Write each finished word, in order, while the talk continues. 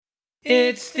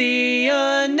It's the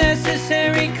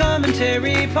Unnecessary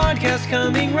Commentary podcast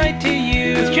coming right to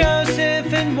you. With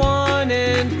Joseph and Juan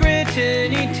and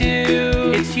Brittany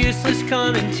too. It's useless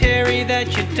commentary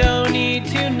that you don't need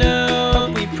to know.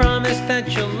 But we promise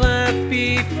that you'll laugh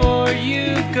before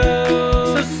you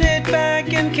go. So sit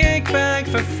back and kick back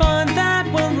for fun that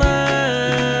will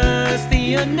last.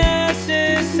 The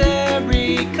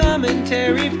Unnecessary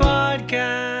Commentary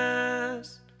podcast.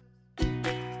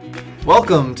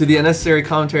 Welcome to the Unnecessary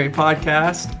Commentary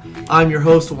Podcast. I'm your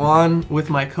host, Juan,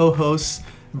 with my co-hosts,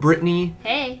 Brittany.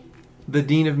 Hey. The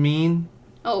Dean of Mean.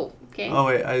 Oh, okay. Oh,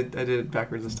 wait, I did it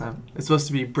backwards this time. It's supposed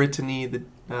to be Brittany,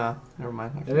 never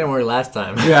mind. It didn't work last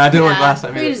time. Yeah, it didn't work last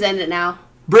time We either. just end it now.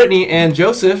 Brittany and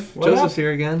Joseph. What Joseph's up?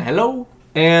 here again. Hello.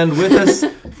 And with us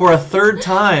for a third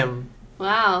time,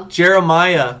 Wow.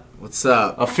 Jeremiah. What's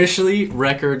up? Officially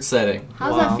record setting.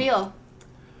 How's Wow. that feel?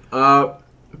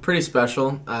 Pretty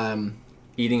special.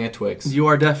 Eating a Twix. You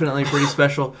are definitely pretty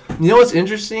special. You know what's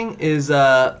interesting is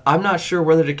I'm not sure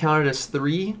whether to count it as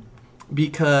 3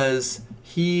 because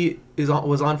he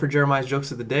was on for Jeremiah's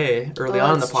Jokes of the Day early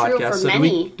on in the it's true podcast. for So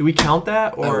many. do we count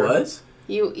that? Or I was?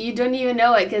 You don't even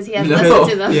know it because he hasn't No. listened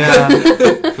to them. Yeah,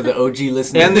 For the OG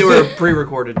listeners. and they were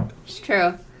pre-recorded. It's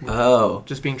true. Oh.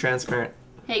 Just being transparent.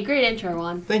 Hey, great intro,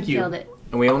 Juan. Thank you. Killed it.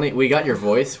 And we got your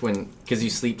voice because you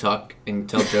sleep talk and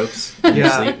tell jokes.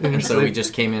 Yeah, Sleep. in your And so we sleep.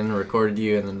 just came in and recorded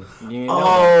you and then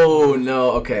Oh,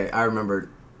 no. Okay, I remember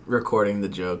recording the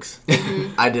jokes.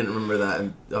 I didn't remember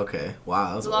that. Okay.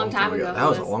 Wow, that was a long time ago. That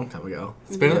was a It was. long time ago.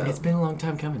 It's been Yeah. it's been a long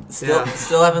time coming. Still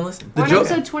haven't listened. We're on joke-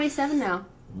 episode 27 now.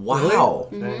 Wow.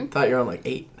 Really? Thought you were on like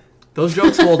 8. Those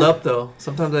jokes hold up though.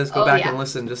 Sometimes I just go Oh, back yeah. and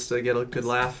listen just to get a good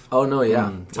laugh. Oh, no,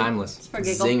 yeah. Timeless. For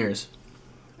giggle. Zingers.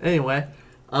 Anyway,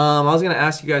 I was gonna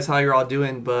ask you guys how you're all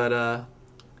doing, but I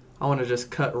want to just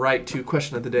cut right to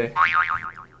question of the day.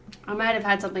 I might have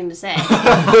had something to say.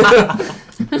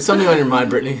 There's something on your mind,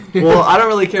 Brittany. Well, I don't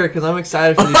really care because I'm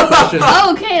excited for these questions.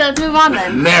 Okay, let's move on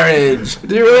then. Marriage.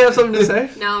 Do you really have something to say?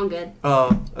 No, I'm good.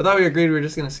 Oh, I thought we agreed we were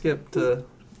just gonna skip to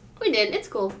We did. It's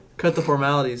cool. cut the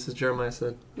formalities, as Jeremiah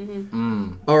said.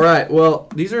 Mm. All right. Well,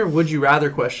 these are would you rather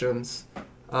questions.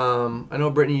 I know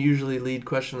Brittany usually lead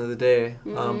question of the day,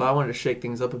 but I wanted to shake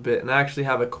things up a bit, and I actually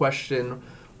have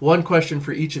one question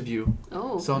for each of you.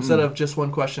 Oh. So instead of just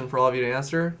one question for all of you to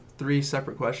answer, 3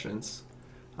 separate questions.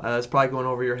 It's probably going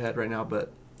over your head right now,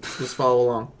 but just follow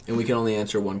along. And we can only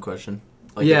answer one question.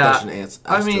 Like Yeah. the question asked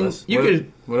I to mean, us. you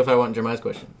could. What if I want Jeremiah's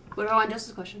question? What do I want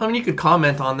Joseph's question? I mean, you could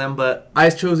comment on them, but I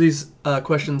chose these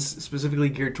questions specifically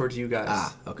geared towards you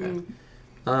guys. Okay.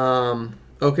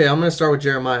 Okay, I'm gonna start with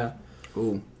Jeremiah.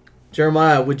 Ooh.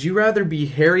 Jeremiah, would you rather be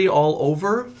hairy all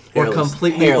over or Hairless.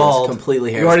 completely Hairless, bald?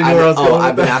 completely hairless. You already knew where I was going with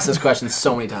I've been that. asked this question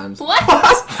so many times. What?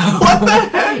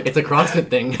 It's a CrossFit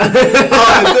thing.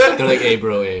 They're like, hey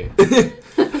bro, hey.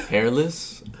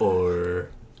 Hairless or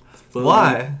fully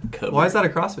Why? covered? Why is that a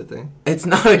CrossFit thing? It's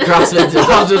not a CrossFit.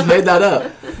 I just made that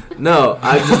up. No,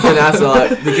 I've just been asked a lot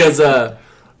because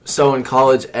so in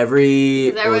college every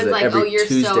Because everyone's like, every oh, you're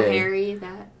Tuesday. so hairy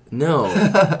that... No,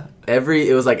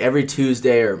 it was like every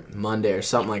Tuesday or Monday or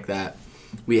something like that.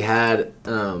 We had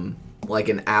like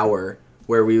an hour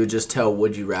where we would just tell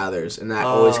would you rather's, and that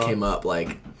always came up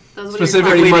like Those were your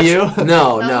Specifically classes- to you?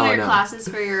 no, Those no, were your no. classes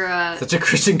for your Such a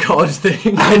Christian college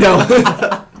thing. I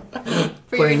know.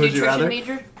 for Playing your Would You nutrition Rather?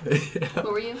 major.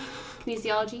 What were you?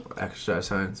 Kinesiology. Exercise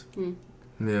science.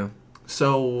 Yeah.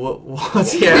 So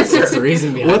what's the That's the answer?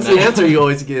 reason behind What's that. the answer you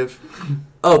always give?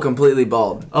 Oh, completely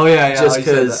bald. Oh yeah, Just you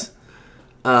said because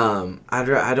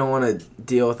I don't want to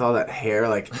deal with all that hair,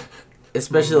 like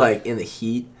especially like in the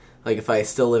heat. Like if I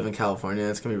still live in California,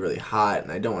 it's gonna be really hot,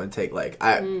 and I don't want to take like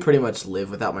I pretty much live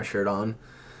without my shirt on. that.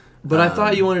 But I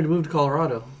thought you wanted to move to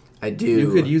Colorado. I do.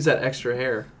 You could use that extra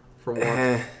hair for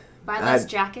warmth. Buy less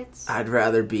I'd- jackets. I'd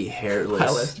rather be hairless.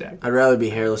 Pilot jacket. I'd rather be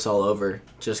hairless all over,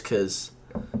 just because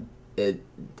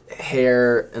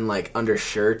hair and like under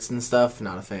shirts and stuff.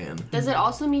 Not a fan. Does it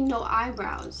also mean no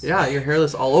eyebrows? Yeah, you're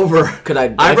hairless all over. Could I?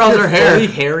 Eyebrows If are you're hair. fully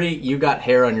hairy, you got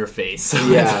hair on your face.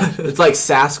 Yeah, it's like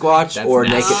Sasquatch That's or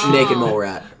nasty. naked mole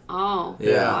rat. Oh.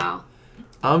 Yeah. Wow.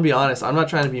 I'm gonna be honest. I'm not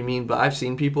trying to be mean, but I've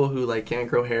seen people who like can't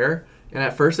grow hair, and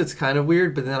at first it's kind of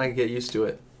weird, but then I get used to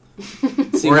it.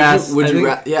 See, Whereas, would I you, think-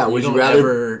 ra- yeah, You would you don't rather?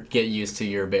 ever get used to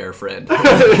your bare friend.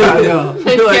 I know.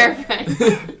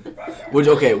 Perfect.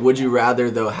 Would you rather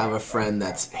though have a friend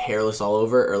that's hairless all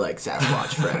over or like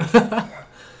Sasquatch friend?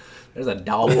 There's a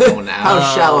doll one now.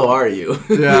 How shallow are you?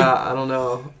 Yeah, I don't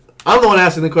know. I'm the one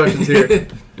asking the questions here.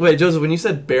 Wait, Joseph, when you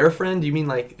said bear friend, do you mean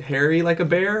like hairy like a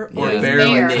bear, or Yeah. bear?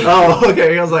 Bear. Like, oh,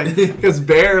 okay. I was like, because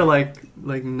bear like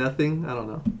nothing. I don't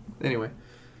know. Anyway,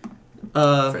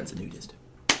 Friend's a nudist.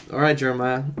 All right,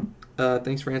 Jeremiah.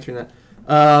 Thanks for answering that.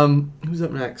 Who's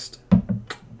up next?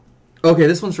 Okay,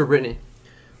 this one's for Brittany.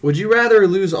 Would you rather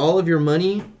lose all of your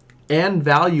money and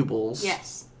valuables?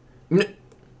 Yes.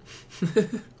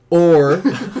 Or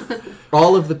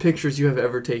all of the pictures you have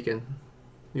ever taken?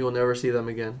 You will never see them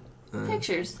again.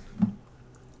 Pictures.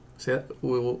 See that?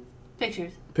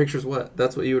 Pictures. Pictures what?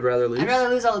 That's what you would rather lose? I'd rather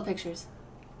lose all the pictures.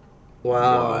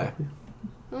 Wow.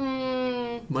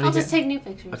 Why? I'll just take new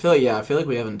pictures. I feel like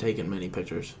we haven't taken many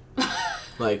pictures.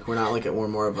 Like, we're not like we're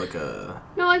more of like a...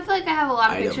 No, I feel like I have a lot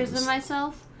of Items. pictures of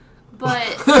myself, but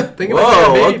Think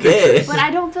about your baby pictures. but I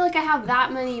don't feel like I have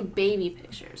that many baby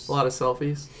pictures. A lot of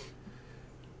selfies.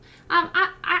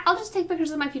 I'll just take pictures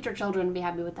of my future children and be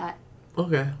happy with that.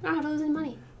 Okay. I don't have to lose any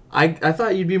money. I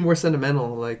thought you'd be more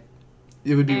sentimental. Like,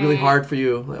 it would be really hard for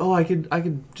you. Like, oh, I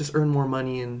could just earn more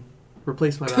money and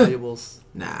replace my valuables.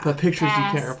 Nah. But pictures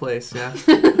Pass. you can't replace, yeah?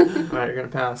 Alright, you're gonna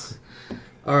pass.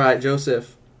 Alright,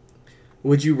 Joseph.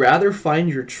 Would you rather find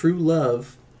your true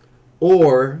love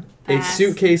or a Pass.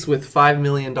 suitcase with $5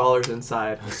 million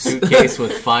inside? Suitcase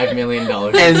with $5 million.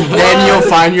 And then you'll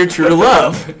find your true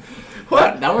love.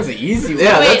 What? That was an easy one.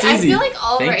 Yeah, Wait, that's I easy. feel like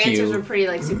all of our Thank answers you. were pretty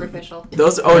like superficial.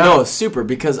 No, super,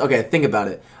 because, okay, think about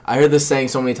it. I heard this saying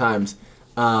so many times.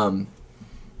 Well,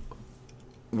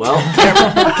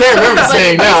 I can't remember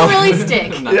saying now. It's really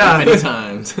stick. Not Yeah. that many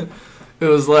times. It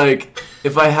was like,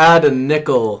 if I had a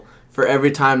nickel for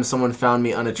every time someone found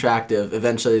me unattractive,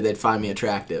 eventually they'd find me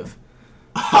attractive.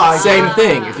 Same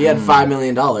thing. If you had $5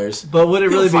 million, But would it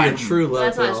really be You'll your find- true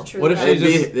love, That's not though? his true What if love. she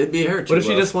it'd just... be her. What if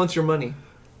she just wants your money?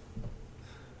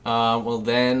 Well,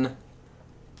 then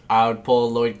I would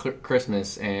pull Lloyd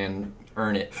Christmas and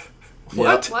earn it.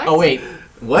 What? What? Oh wait,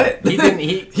 What? he didn't.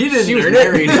 He didn't She was earn it?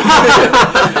 married.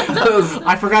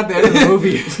 I forgot the end of the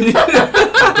movie.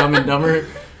 Dumb and Dumber.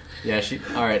 Yeah, she.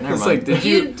 All right, never It's mind. like, did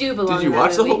You you do belong did you in that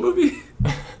watch the movie. whole movie?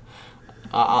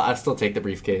 I'd still take the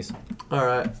briefcase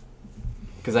Alright.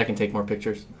 because I can take more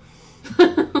pictures.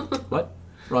 What?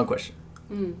 Wrong question.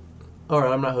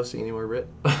 Alright, I'm not hosting anymore, Britt.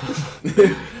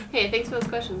 Hey, thanks for those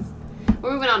questions.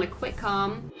 We're moving on to Quick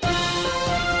Com.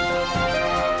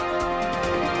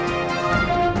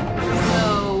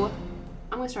 So,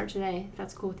 I'm going to start today, if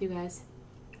that's cool with you guys.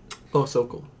 Oh, so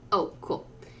cool. Oh, cool.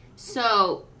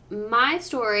 So, my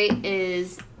story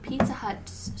is Pizza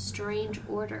Hut's Strange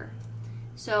Order.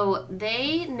 So,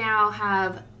 they now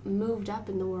have moved up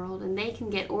in the world, and they can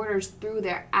get orders through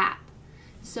their app.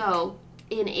 So,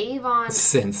 in Avon...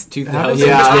 Since Yeah, 2000.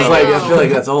 Yeah, I was like, know. I feel like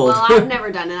that's old. Well, I've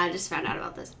never done it. I just found out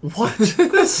about this. What?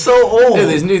 That's so old. There are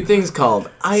these new things called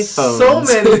iPhones.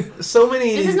 So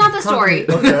many. This is not the story.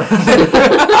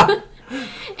 Okay.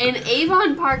 In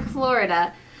Avon Park,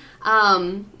 Florida,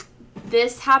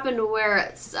 this happened where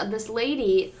this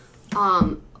lady,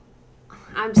 I'm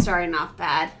starting off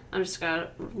bad. I'm just gonna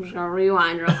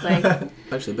rewind real quick. I've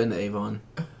actually been to Avon.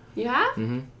 You have?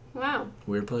 Mm-hmm. Wow.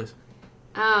 Weird place.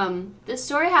 This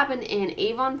story happened in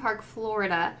Avon Park,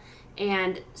 Florida,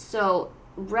 and so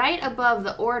right above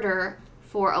the order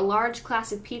for a large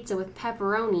classic pizza with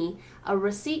pepperoni, a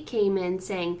receipt came in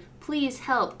saying, "Please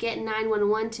help, get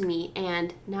 911 to me,"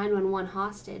 and 911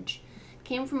 hostage. It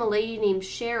came from a lady named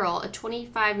Cheryl, a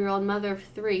 25-year-old mother of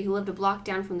 3 who lived a block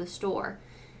down from the store.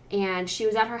 And she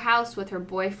was at her house with her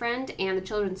boyfriend and the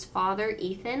children's father,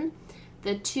 Ethan.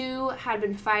 The two had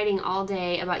been fighting all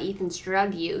day about Ethan's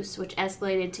drug use, which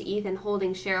escalated to Ethan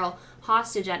holding Cheryl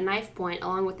hostage at knife point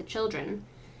along with the children.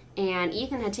 And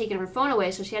Ethan had taken her phone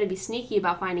away, so she had to be sneaky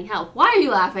about finding help. Why are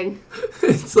you laughing?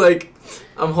 It's like,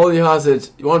 I'm holding you hostage.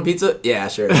 You want pizza? Yeah,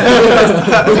 sure.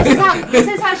 This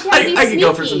is how she had to be I sneaky. could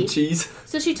go for some cheese.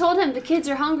 So she told him, "The kids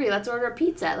are hungry. Let's order a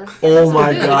pizza. Let's get Oh some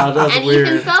my food." God, that's and weird.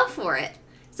 Ethan fell for it.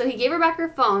 So he gave her back her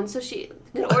phone so she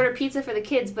could order pizza for the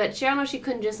kids. But Cheryl knows she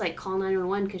couldn't just like call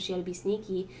 911 because she had to be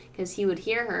sneaky because he would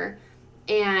hear her.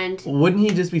 And Wouldn't he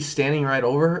just be standing right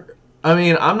over her? I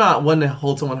mean, I'm not one to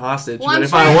hold someone hostage, Well, but I'm if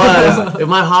sure- I was, if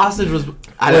my hostage was,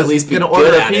 I'd at least be gonna good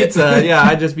order the at it. pizza, yeah,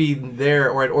 I'd just be there,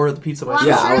 or I'd order the pizza well,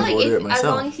 myself. I'm Yeah, I sure would like order it as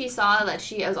myself. long as he saw that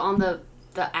she was on the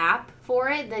app for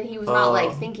it, then he was not Oh.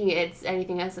 like thinking it's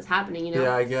anything else that's happening. You know.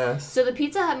 Yeah, I guess. So the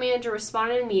Pizza Hut manager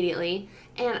responded immediately,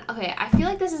 and okay, I feel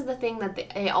like this is the thing that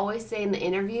they always say in the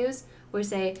interviews, where they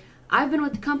say, "I've been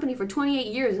with the company for 28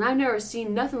 years and I've never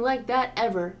seen nothing like that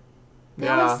ever." They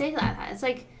Yeah. always say that. It's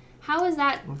like, how is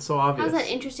that? It's so How obvious. is that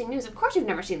interesting news? Of course, you've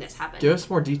never seen this happen. Give us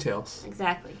more details.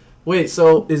 Exactly. Wait,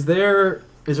 so is there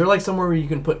like somewhere where you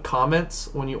can put comments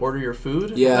when you order your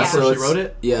food? Yeah, That's so where she it's- wrote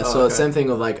it? Yeah, Oh, so okay. same thing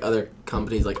with like other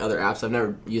companies, like other apps. I've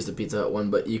never used the Pizza Hut one,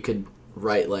 but you could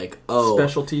write like, oh,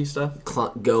 Specialty stuff?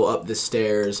 go up the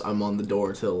stairs. I'm on the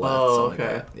door to the left. Oh, something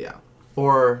like okay. that. Yeah.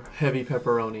 or heavy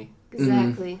pepperoni.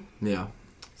 Exactly. Yeah.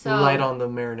 So Light on the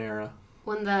marinara.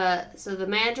 when the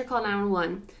manager called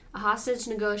 911, a hostage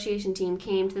negotiation team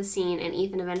came to the scene, and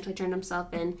Ethan eventually turned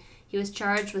himself in. He was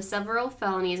charged with several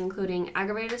felonies, including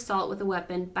aggravated assault with a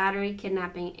weapon, battery,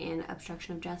 kidnapping, and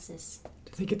obstruction of justice.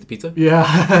 Did they get the pizza?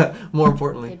 Yeah. More They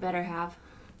importantly. better have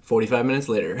 45 minutes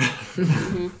later.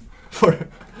 For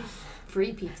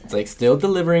free pizza. It's like still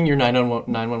delivering your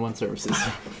 911 services.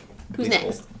 Who's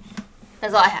next?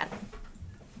 That's all I had.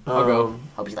 I'll go.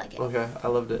 Hope you like it. Okay, I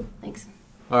loved it. Thanks.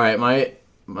 All right,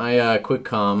 my quick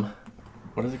com.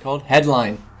 What is it called?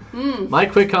 Headline. My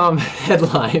quick com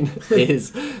headline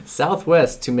is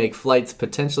Southwest to make flights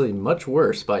potentially much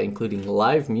worse by including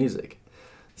live music.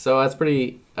 So that's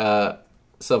pretty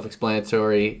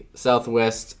self-explanatory.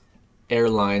 Southwest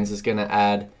Airlines is going to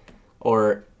add,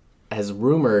 or has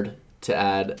rumored to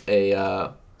add, a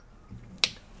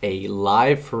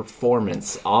live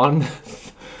performance on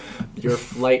your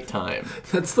flight time.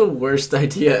 That's the worst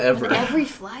idea ever. On every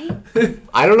flight?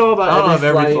 I don't know about I don't know every,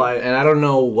 of every flight, flight. and I don't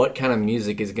know what kind of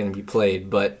music is going to be played,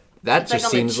 but that It's just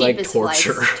like on seems the like cheapest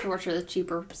torture. flights, torture, the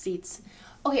cheaper seats.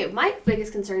 Okay, my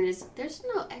biggest concern is there's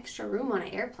no extra room on an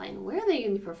airplane. Where are they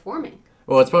going to be performing?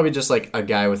 Well, it's probably just like a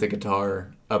guy with a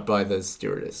guitar up by the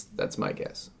stewardess. That's my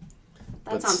guess.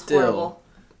 That But sounds still, horrible.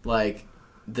 Like,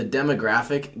 the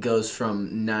demographic goes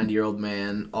from 90-year-old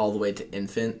man all the way to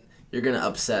infant. You're going to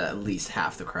upset at least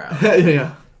half the crowd.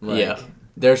 Yeah. Like, Yeah.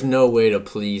 There's no way to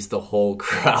please the whole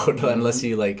crowd unless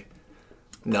you, like,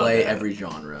 know play that. every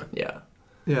genre. Yeah.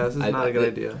 Yeah, this is not a good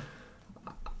idea.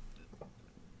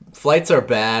 Flights are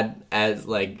bad as,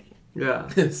 like, Yeah.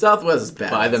 Southwest is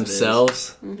bad by as it is.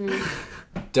 themselves.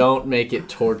 Don't make it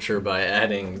torture by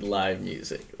adding live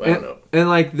music. I don't know. And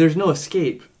like, there's no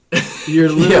escape. You're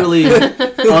literally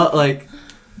like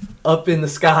up in the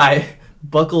sky,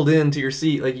 buckled into your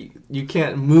seat. Like you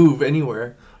can't move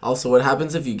anywhere. Also, what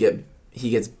happens if he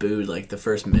gets booed like the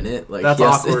first minute? Like That's he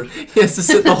has awkward. he has to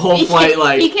sit the whole He flight can't-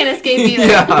 like he can't escape either.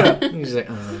 Yeah. He's like,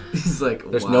 he's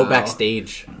like there's wow. no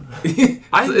backstage.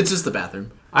 It's just the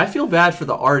bathroom. I feel bad for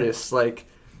the artists. Like,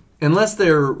 unless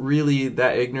they're really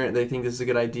that ignorant, they think this is a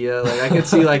good idea. Like, I could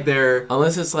see like they're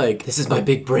Unless it's like This is my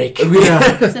big break.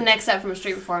 yeah. It's the next step from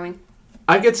street performing.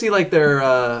 I could see like their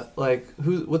like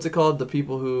what's it called? The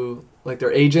people who like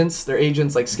their agents like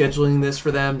scheduling this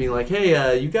for them, being like,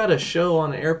 hey, you got a show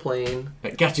on an airplane.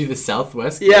 I got you the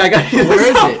Southwest. Yeah, I got you. Where is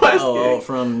it? Southwest Oh, gig.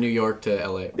 from New York to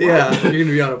LA. Yeah, you're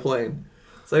gonna be on a plane.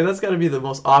 It's like that's got to be the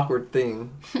most awkward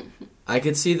thing. I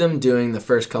could see them doing the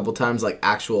first couple times like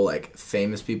actual like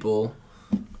famous people,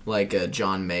 like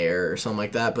John Mayer or something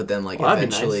like that. But then like Well, that'd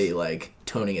be eventually nice. like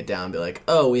toning it down, be like,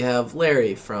 oh, we have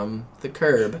Larry from The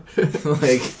Curb,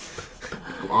 like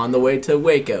on the way to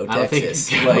Waco, I don't Texas.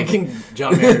 think, Like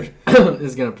John Mayer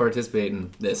is going to participate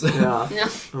in this. Yeah, No.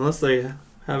 unless they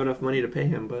have enough money to pay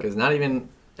him. But Because not even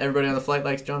everybody on the flight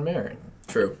likes John Mayer.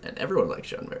 true, And everyone likes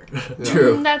John Mayer.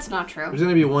 true. That's not true. there's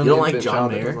gonna be one You don't like infant John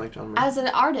child that Mayer? doesn't like John Mayer. As an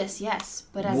artist, yes,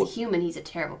 but as a Wha- human, he's a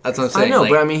terrible person. That's what I'm I saying. know, like,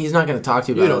 but I mean, he's not going to talk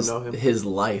to you You about don't his, know him. his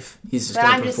life. He's just But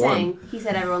going I'm to just perform. saying, he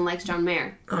said everyone likes John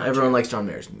Mayer. Everyone likes John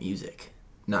Mayer's music,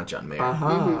 not John Mayer.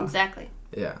 Uh-huh. Exactly.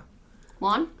 Yeah.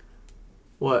 Juan,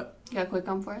 What? you got a quick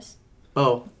come for us?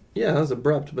 Oh, yeah, that was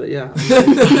abrupt, but yeah. I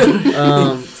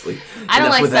don't Enough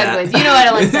like with that. segues. You know I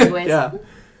don't like segues. Yeah.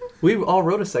 We all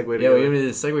wrote a segue yeah, together. we did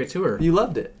a Segway tour. You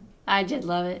loved it. I did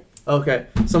love it. Okay,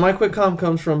 so my quick com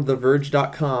comes from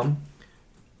TheVerge.com.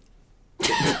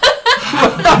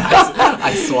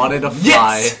 I swatted a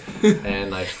fly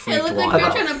and I It freaked looked one like you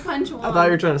were out. trying to punch Juan. I thought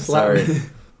you were trying to slap Sorry. me.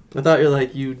 I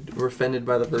thought you were offended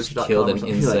by TheVerge.com. Killed or an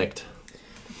something. insect.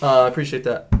 I appreciate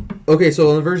that. Okay,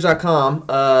 so on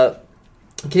TheVerge.com,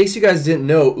 in case you guys didn't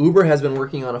know, Uber has been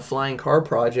working on a flying car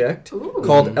project Ooh.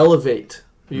 called Elevate.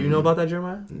 Do you know about that,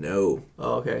 Jeremiah? No.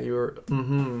 Oh, okay. You were,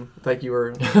 like you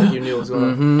knew what was going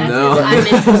on. That's No. good. I'm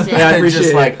interested. Yeah, I appreciate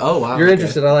just it. like, oh wow. You're okay.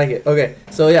 interested. I like it. Okay,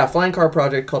 so yeah, flying car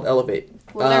project called Elevate.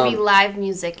 Will there be live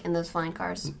music in those flying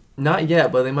cars? Not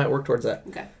yet, but they might work towards that.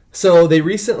 Okay. So they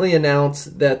recently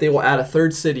announced that they will add a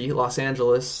third city, Los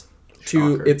Angeles,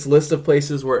 to Shocker. its list of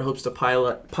places where it hopes to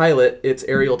pilot its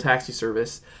aerial taxi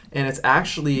service. And it's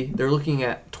actually, they're looking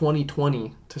at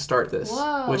 2020 to start this,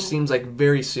 Whoa. which seems like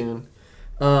very soon.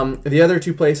 The other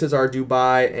two places are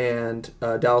Dubai and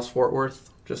Dallas-Fort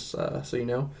Worth, just so you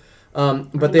know.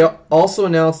 But they also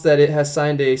announced that it has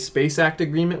signed a Space Act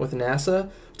agreement with NASA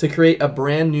to create a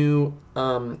brand new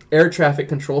air traffic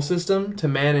control system to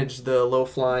manage the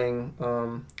low-flying,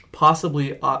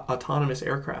 possibly autonomous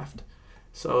aircraft.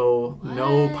 So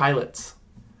no pilots.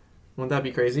 Wouldn't that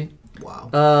be crazy?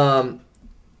 Wow.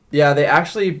 Yeah, they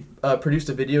actually produced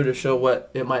a video to show what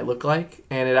it might look like,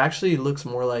 and it actually looks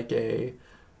more like a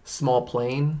small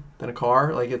plane than a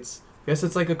car. Like I guess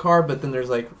it's like a car, but then there's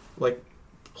like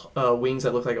wings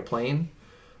that look like a plane.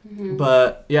 Mm-hmm.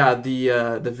 But yeah,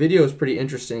 the video is pretty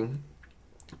interesting.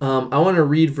 I want to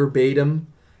read verbatim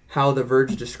how The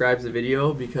Verge describes the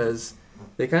video because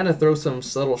they kind of throw some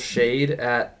subtle shade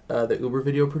at the Uber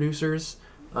video producers.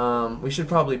 We should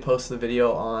probably post the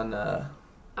video on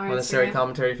Unnecessary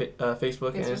Commentary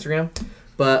Facebook and Instagram.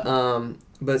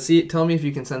 But see, tell me if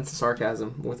you can sense the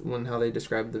sarcasm when how they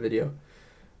describe the video.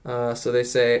 So they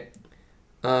say,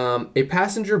 a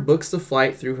passenger books the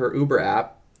flight through her Uber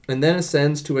app and then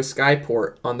ascends to a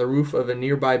skyport on the roof of a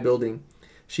nearby building.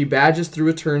 She badges through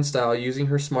a turnstile using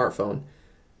her smartphone.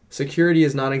 Security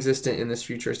is non-existent in this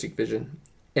futuristic vision,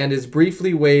 and is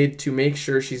briefly weighed to make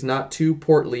sure she's not too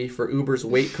portly for Uber's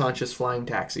weight-conscious flying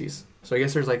taxis. So I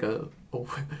guess there's like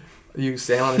you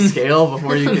stand on a scale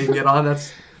before you can get on.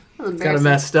 That's kind of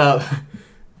messed up.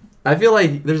 I feel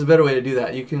like there's a better way to do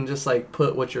that. You can just like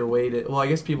put what your weight is. Well, I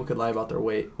guess people could lie about their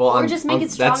weight. Well, or just make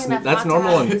it strong enough. That's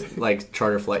normal on like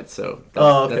charter flights, so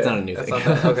that's not a new thing.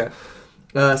 Okay.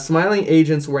 Smiling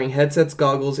agents wearing headsets,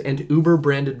 goggles, and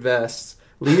Uber-branded vests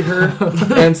lead her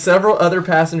and several other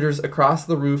passengers across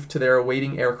the roof to their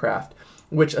awaiting aircraft,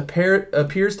 which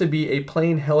appears to be a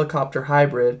plane-helicopter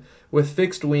hybrid with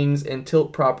fixed wings and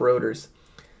tilt-prop rotors.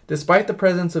 Despite the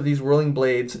presence of these whirling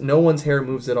blades, no one's hair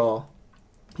moves at all.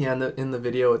 Yeah, in the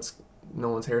video, no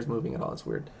one's hair is moving at all. It's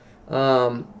weird.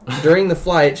 During the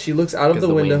flight, she looks out of the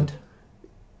window. Wind.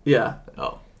 Yeah.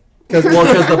 Oh. Because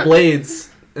the blades,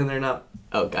 and they're not.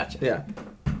 Oh, gotcha. Yeah.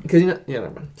 Because never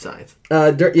mind. Science.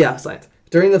 Science.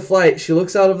 During the flight, she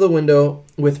looks out of the window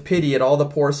with pity at all the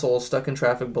poor souls stuck in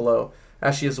traffic below,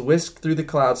 as she is whisked through the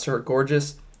clouds to her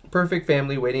gorgeous, perfect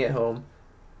family waiting at home.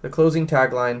 The closing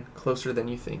tagline: "Closer than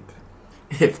you think."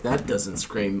 If that doesn't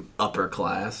scream upper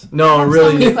class. No, So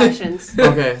really. many questions.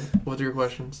 Okay, what are your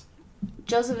questions?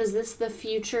 Joseph, is this the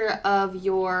future of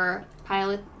your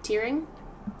piloteering?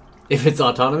 If it's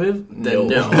autonomous, Then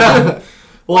no.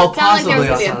 Well, It sounds like possibly there's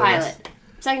going to be a autonomous. pilot.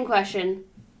 Second question.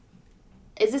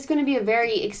 Is this going to be a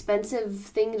very expensive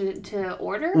thing to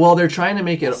order? Well, they're trying to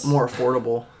make it more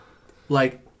affordable.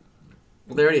 Like,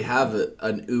 Well, they already have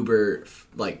an Uber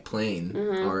plane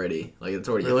Mm-hmm. already. Like it's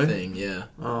already Really? a thing. Yeah.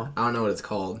 oh, I don't know what it's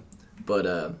called, but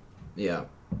yeah,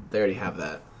 they already have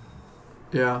that.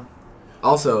 yeah.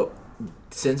 Also,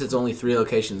 since it's only 3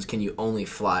 locations, can you only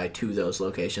fly to those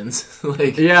locations?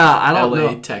 Like Yeah, I don't LA,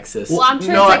 know. Texas. well, I'm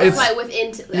sure No, it's like it's- a flight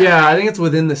within. Yeah, I think it's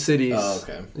within the cities. Oh,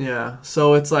 okay. Yeah,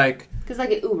 so it's like, Because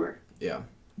like an Uber. Yeah.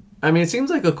 I mean, it seems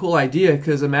like a cool idea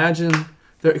because imagine,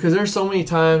 because there's so many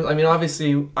times, I mean,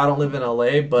 obviously, I don't live in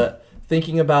LA, but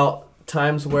thinking about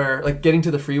times where, like, getting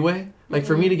to the freeway, like,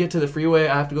 for me to get to the freeway,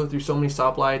 I have to go through so many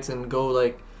stoplights and go,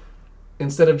 like,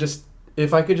 instead of just,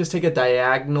 if I could just take a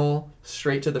diagonal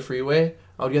straight to the freeway,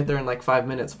 I would get there in, like, 5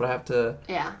 minutes, but I have to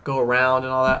Yeah. go around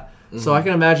and all that. So I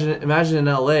can imagine in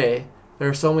LA, there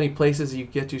are so many places you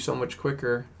get to so much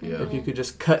quicker Yeah. if you could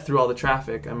just cut through all the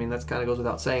traffic. I mean, that's kind of goes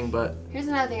without saying, but Here's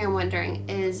another thing I'm wondering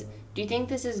is, do you think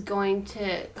this is going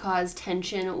to cause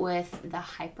tension with the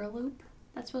Hyperloop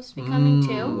that's supposed to be coming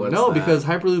too? What's no, that? because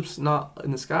Hyperloop's not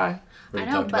in the sky. I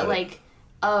Already know, talked but about it. like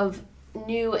of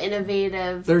new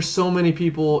innovative. There's so many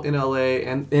people in LA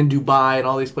and in Dubai and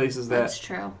all these places that That's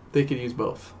true. they could use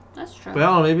both. That's true. But I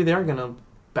don't know, maybe they are going to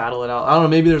battle it out. I don't know,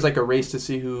 maybe there's like a race to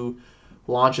see who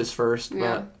launches first.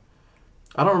 Yeah. But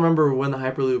I don't remember when the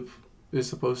Hyperloop is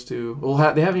supposed to...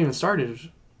 Well, they haven't even started,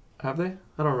 have they?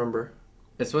 I don't remember.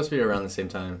 It's supposed to be around the same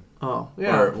time. Oh,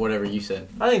 yeah. Or whatever you said.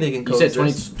 I think they can You said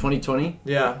coexist. 2020?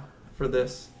 Yeah, for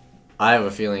this. I have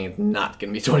a feeling it's not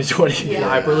going to be 2020. Yeah. The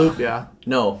Hyperloop, yeah.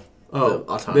 No, Oh, The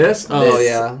autonomous. this? Oh, This.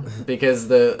 yeah. because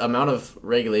the amount of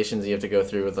regulations you have to go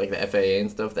through with like the FAA and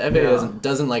stuff, the FAA Yeah.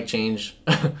 doesn't like change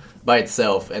by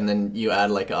itself, and then you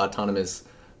add like an autonomous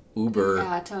Uber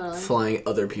Yeah, totally. Flying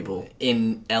other people.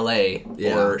 in LA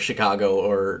Yeah. or Chicago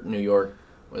or New York.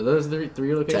 Were those the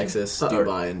 3 locations? Texas, Uh,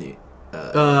 Dubai,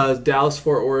 and Dallas,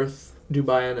 Fort Worth,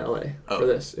 Dubai, and LA for Oh.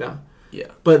 this, yeah. Yeah.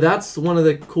 But that's one of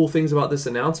the cool things about this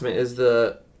announcement is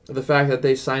the fact that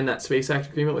they signed that Space Act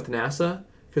agreement with NASA,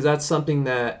 because that's something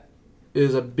that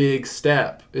is a big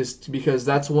step, because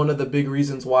that's one of the big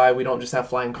reasons why we don't just have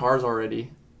flying cars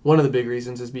already. One of the big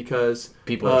reasons is because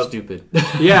People are of- stupid.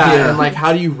 yeah, and like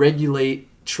how do you regulate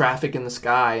traffic in the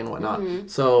sky and whatnot?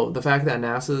 So the fact that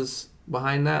NASA's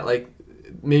behind that, like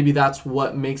maybe that's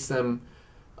what makes them,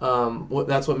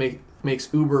 makes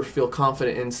Uber feel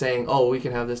confident in saying, oh, we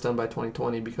can have this done by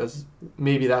 2020, because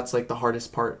maybe that's like the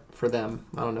hardest part for them.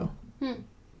 I don't know.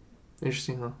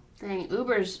 Interesting, huh? Dang,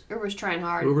 Uber's trying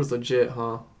hard. Uber's legit,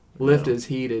 huh? Lyft is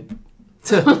heated.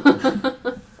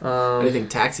 How do you think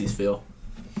taxis feel?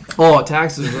 Oh,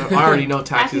 taxis! I already know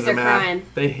taxis Taxis are are mad. crying.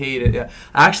 They hate it. Yeah,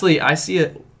 actually, I see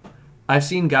it. I've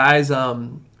seen guys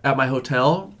at my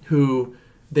hotel who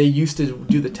they used to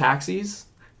do the taxis,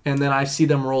 and then I see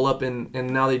them roll up and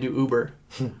now they do Uber.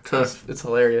 It's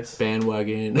hilarious.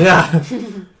 Bandwagon. Yeah.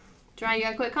 Try you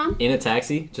got a quick com? In a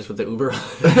taxi, just with the Uber.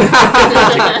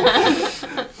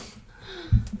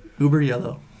 Uber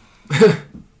yellow.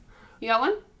 You got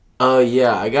one? Oh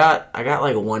yeah, I got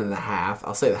like 1.5.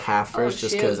 I'll say the half first,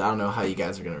 just shoot. because I don't know how you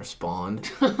guys are gonna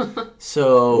respond.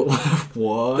 So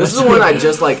What? this is the one I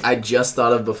just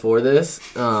thought of before this,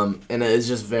 and it's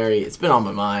just it's been on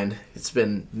my mind. It's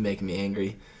been making me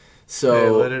angry. So Hey,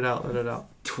 let it out.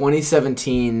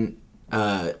 2017,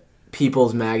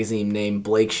 People's Magazine named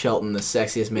Blake Shelton the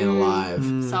sexiest man alive.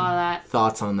 Saw that.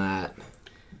 Thoughts on that?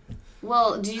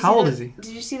 Well, did you How see old the, is he? Did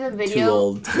you see the Too video?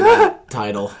 old for that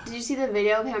title. Did you see the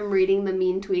video of him reading the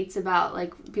mean tweets about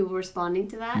like people responding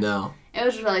to that? No. It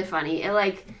was really funny. It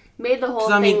like made the whole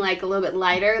 'Cause, I thing mean- like a little bit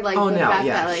lighter. Like Oh the no, fact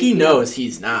yeah, that like he knows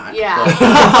he's not. Yeah.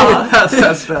 but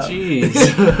That's bad. Jeez.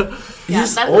 Yeah,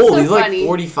 he's that's old. so He's like funny.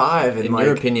 45, and In like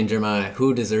your opinion, Jeremiah,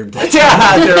 who deserved that?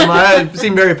 Yeah, Jeremiah. I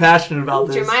seem very passionate about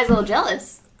this. Jeremiah's a little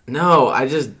jealous. no, I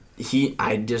just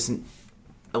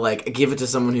like give it to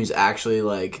someone who's actually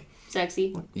like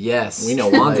Sexy. yes. We know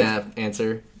Juan's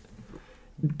answer.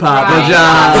 Papa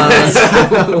Ryan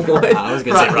John. What? I was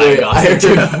going to say Ryan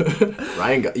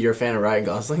Gosling, too. You're a fan of Ryan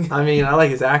Gosling? I mean, I like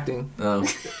his acting. No.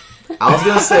 I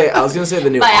was gonna say the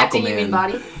new By Aquaman. acting, you mean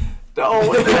body? Oh,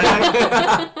 what the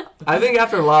heck? I think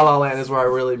after La La Land is where I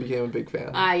really became a big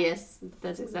fan. Ah, yes.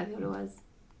 That's exactly what it was.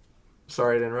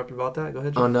 Sorry to interrupt about that. Go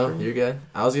ahead. Oh John. no, you're good.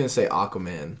 I was gonna say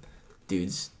Aquaman.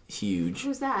 Dude's huge.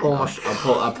 Who's that? Oh,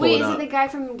 I'll pull Wait, it is up. it the guy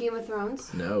from Game of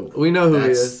Thrones? No. We know who he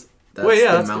That's- is. That's Wait,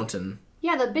 yeah, the that's- mountain.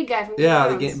 Yeah, the big guy from Game Yeah,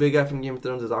 of the Thrones. big guy from Game of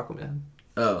Thrones is Aquaman.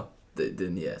 Oh,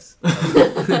 then yes.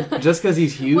 Just because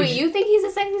he's huge. Wait, you think he's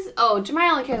a sexy? Oh,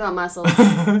 Jeremiah only cares about muscles.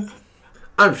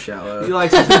 I'm shallow. He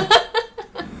likes.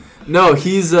 No,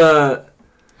 he's But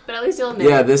at least you'll admit.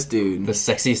 yeah, this dude. The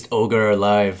sexiest ogre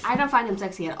alive. I don't find him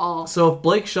sexy at all. So if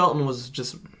Blake Shelton was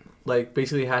just like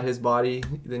basically had his body,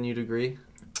 then you'd agree.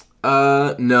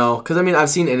 No, because I mean I've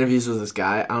seen interviews with this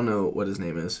guy. I don't know what his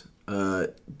name is.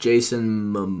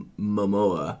 Jason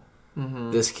Momoa.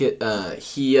 Mm-hmm. This kid,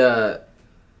 he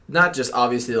not just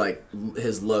obviously like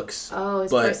his looks. Oh,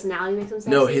 his but personality makes him sexy?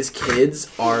 no, his kids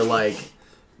are like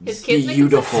His kids make him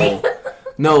beautiful.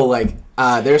 No, like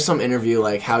there's some interview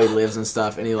like how he lives and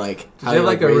stuff, and he like Does how he have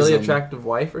like a raises really them. attractive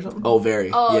wife or something? Oh,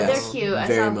 very. Oh, yes. they're cute. I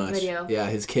Very saw the much. video. Yeah,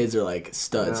 his kids are like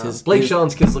studs. Yeah. His Blake his-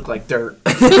 Shelton's kids look like dirt.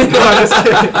 No, just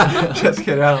kidding. Just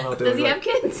kidding. I don't know what they Does look he like. have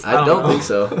kids? I don't know. think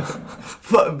so.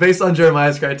 But based on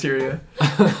Jeremiah's criteria.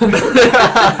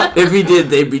 If he did,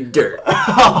 they'd be dirt.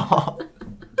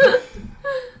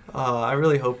 I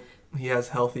really hope he has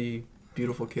healthy,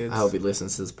 beautiful kids. I hope he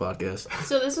listens to this podcast.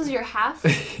 So this was your half?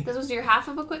 This was your half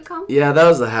of a quick com? Yeah, that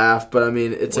was the half, but I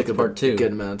mean, it took What's a part two?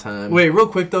 good amount of time. Wait, real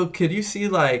quick though, could you see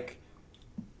like,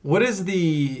 what is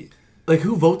the like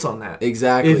who votes on that?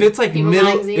 Exactly. If it's like People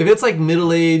magazine? if it's like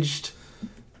middle-aged,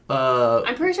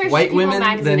 I'm pretty sure it's white just People women,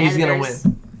 magazine then he's editors.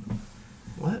 gonna win.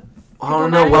 What? I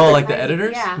don't know People what. Oh, magazine like the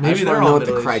editors? editors? Yeah. I Maybe just they're want to know all what the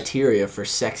middle-aged. criteria for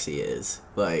sexy is.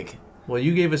 Like, Well,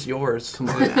 you gave us yours. come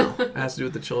on now. It has to do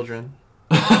with the children.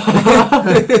 His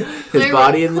Clearly-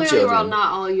 body and the clearly we're all children.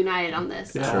 not all united on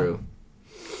this. Yeah. True.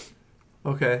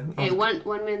 Okay. Hey, one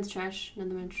man's trash,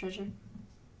 another man's treasure.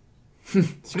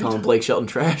 Calling Blake Shelton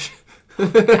trash.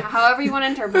 Yeah, however you want to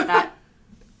interpret that.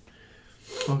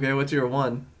 Okay, what's your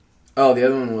one? Oh, the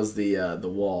other one was the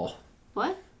wall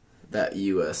What? that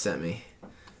you sent me.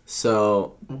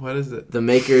 So What is it? the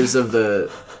makers of the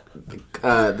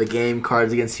game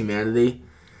Cards Against Humanity,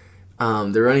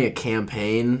 they're running a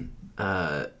campaign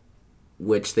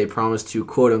which they promise to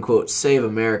quote unquote save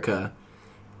America,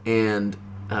 and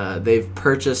they've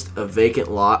purchased a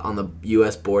vacant lot on the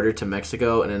U.S. border to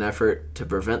Mexico in an effort to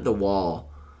prevent the wall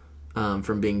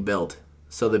from being built.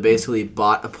 So they basically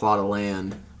bought a plot of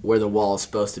land where the wall is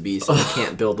supposed to be, so they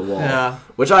can't build the wall. Yeah.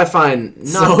 Which I find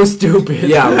not So stupid.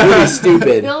 yeah, really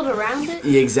stupid. Build around it?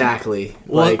 Yeah, exactly.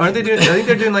 Well, like, aren't they doing? I think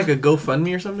they're doing like a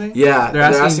GoFundMe or something. yeah, They're they're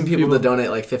asking asking people people- to donate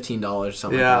like $15 or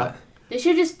something Yeah. like that. They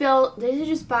should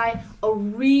just buy a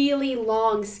really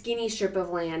long, skinny strip of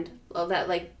land. Of that,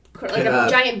 like Yeah. a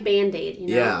giant Band-Aid, you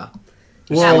know? Yeah.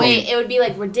 That Well, way, it would be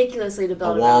like ridiculously to A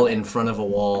build wall around in front of a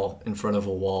wall, in front of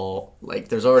a wall. Like,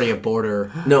 there's already a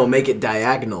border. No, make it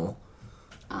diagonal.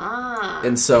 Ah.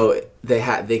 And so they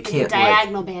Like a can't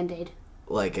diagonal Band-Aid.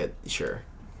 like it sure.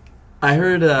 I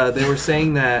heard they were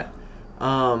saying that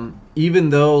even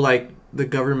though like the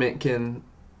government can,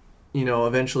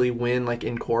 eventually win like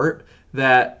in court,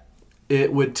 that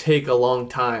it would take a long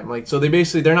time. Like, so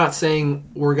they're not saying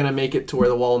we're gonna make it to where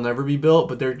the wall will never be built,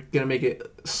 but they're gonna make it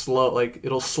slow. Like,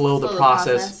 it'll slow the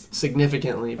process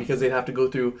significantly because they'd have to go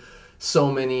through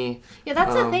so many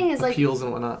that's the thing, is like appeals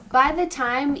and whatnot. By the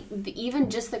time even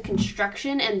just the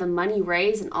construction and the money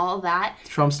raised and all that,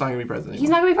 Trump's not gonna be president. He's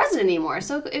not gonna be president anymore,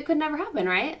 so it could never happen,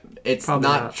 right? It's Probably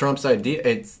not Trump's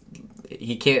idea.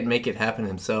 He can't make it happen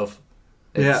himself.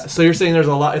 So you're saying there's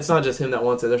a lot. It's not just him that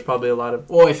wants it. There's probably a lot of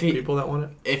people that want it.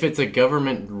 If it's a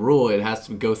government rule, it has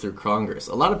to go through Congress.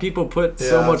 A lot of people put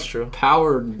so much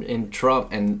power in Trump,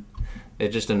 and it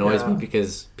just annoys me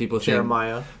because people think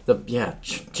Jeremiah.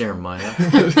 Jeremiah.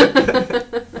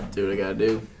 Do what I gotta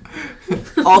do.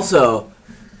 Also,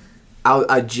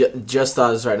 I just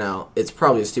thought of this right now. It's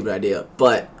probably a stupid idea,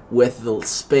 but with the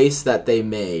space that they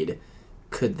made,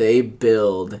 could they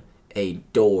build a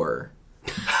door?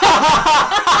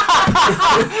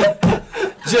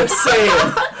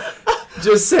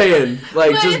 Just saying.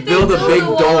 Like, but just build a big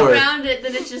wall door around it.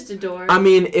 Then it's just a door. I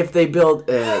mean, if they build,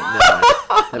 no, that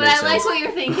but makes I sense. like what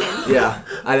you're thinking. Yeah,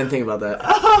 I didn't think about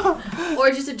that. Or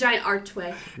just a giant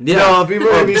archway. Yeah, No, people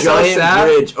would be so giant sad.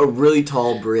 bridge, a really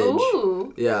tall bridge.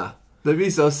 Ooh. Yeah. That'd be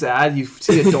so sad. You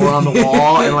see a door on the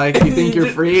wall, and like you think you're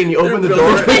free, and you open the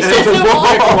door, and building- it's a brick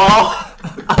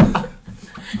wall.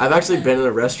 I've actually been in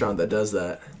a restaurant that does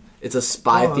that. It's a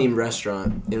spy-themed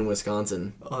restaurant in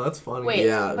Wisconsin. Oh, that's funny. Wait,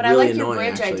 Yeah, but really I like your annoying,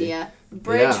 bridge actually. idea.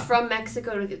 Bridge Yeah. from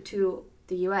Mexico to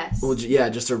the U.S. Well, yeah,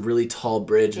 just a really tall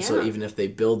bridge, and so Yeah. even if they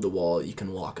build the wall, you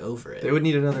can walk over it. They would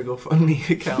need another GoFundMe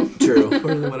account. True.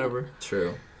 Or whatever.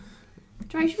 True.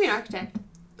 Try, you should be an architect.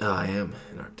 Oh, I am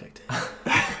an architect.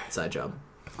 Side job.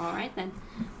 All right, then.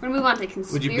 We're going to move on to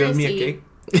conspiracy. Would you build me a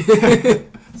cake?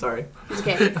 Sorry. It's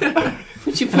okay.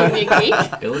 Would you build me a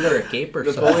cake? Build her a cape or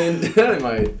something. Napoleon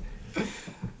Dynamite.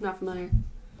 Not familiar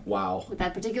Wow. with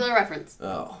that particular reference.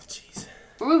 Oh, jeez.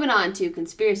 We're moving on to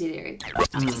conspiracy theory.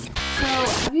 So,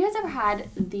 have you guys ever had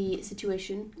the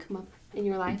situation come up in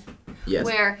your life Yes.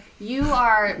 where you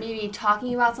are maybe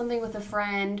talking about something with a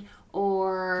friend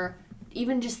or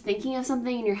even just thinking of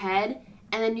something in your head,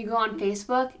 and then you go on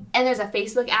Facebook and there's a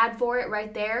Facebook ad for it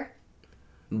right there?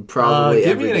 Probably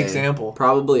give me every an day. example.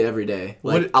 Probably every day.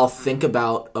 Like, What- I'll think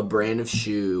about a brand of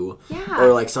shoe Yeah.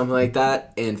 or like something like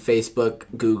that, and Facebook,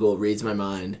 Google reads my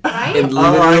mind. Right? And I get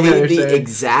what literally you're the saying.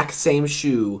 exact same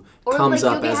shoe Or comes like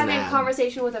up you'll be as an having a ad.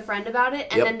 conversation with a friend about it,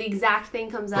 and Yep. then the exact thing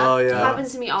comes up. Oh, yeah. It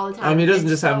happens to me all the time. I mean, it doesn't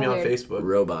It's just happen so to me on weird. Facebook.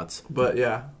 Robots. But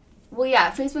yeah. Well,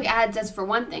 yeah, Facebook ads, that's for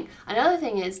one thing. Another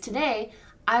thing is, today,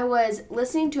 I was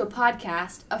listening to a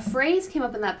podcast. A phrase came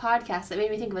up in that podcast that made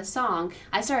me think of a song.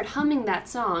 I started humming that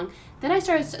song. Then I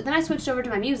switched over to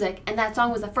my music, and that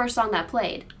song was the first song that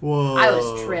played. Whoa. I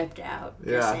was tripped out. just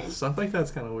Yeah. saying. Stuff like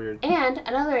that's kind of weird. And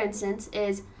another instance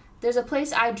is there's a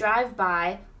place I drive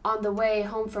by on the way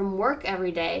home from work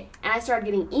every day, and I started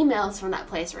getting emails from that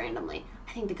place randomly.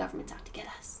 I think the government's out to get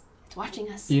us. It's watching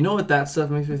us. You know what that stuff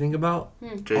makes me think about?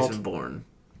 Jason Bourne.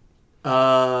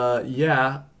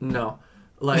 Yeah. No.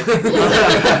 Like,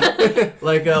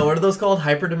 what are those called?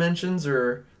 Hyperdimensions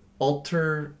or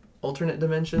alternate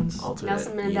dimensions? Alternate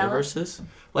Nelson Mandela? universes.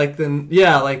 Like then,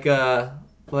 yeah,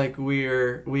 like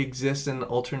we exist in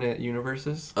alternate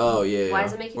universes. Oh yeah. Why yeah.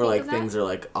 does it make you Where think like of that? things are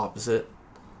like opposite.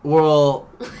 Well,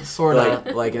 sort of. Like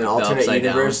an Like the alternate upside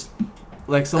down. universe.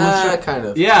 Like someone's Kind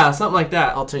of. yeah, something like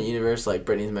that. Alternate universe, like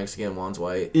Britney's Mexican, Juan's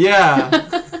white. Yeah.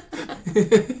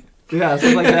 Yeah,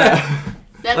 something like that.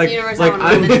 That's like, the universe like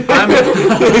I want to live in.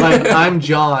 I'm like I'm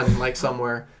John, like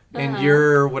somewhere, and Uh-huh.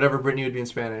 you're whatever Brittany would be in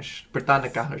Spanish,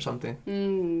 Britannica or something.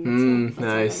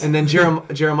 Nice. And then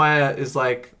Jeremiah is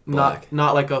like Black.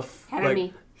 not like a Head or me.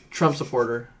 like Trump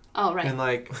supporter, Oh, right. and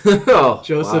like Oh,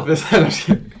 Joseph wow. is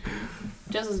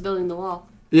Joseph's building the wall.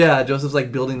 yeah, Joseph's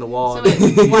like building the wall. So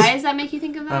wait, why does that make you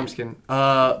think of that? I'm just kidding.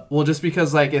 Well, just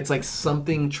because like it's like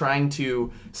something trying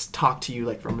to talk to you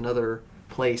like from another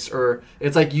place, or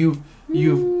it's like you've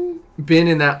been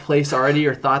in that place already,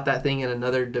 or thought that thing in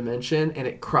another dimension, and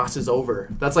it crosses over.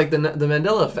 That's like the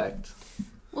Mandela effect.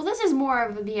 Well, this is more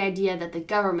of the idea that the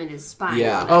government is spying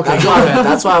Yeah. on us. Okay.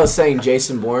 That's why I was saying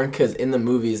Jason Bourne, because in the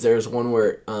movies there's one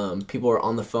where people are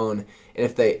on the phone, and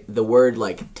if the word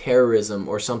like terrorism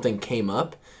or something came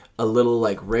up, a little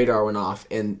like radar went off,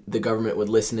 and the government would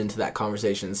listen into that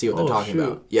conversation and see what Oh, they're talking shoot.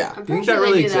 about. Yeah. I'm Do you pretty think that sure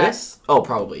they really do that. exists? Oh,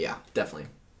 probably. Yeah. Definitely.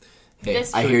 Hey,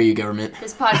 This- I hear you, government.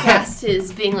 This podcast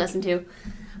is being listened to.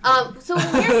 So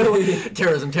here's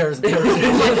terrorism. so, We're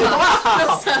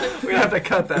gonna have to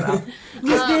cut that out. We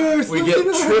get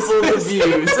triple the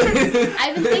views.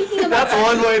 I've been thinking about That's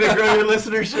one way to grow your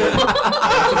listenership.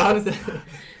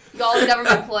 all the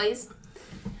government employees.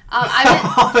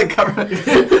 I've All the government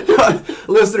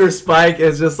listener spike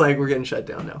is just like, we're getting shut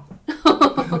down now.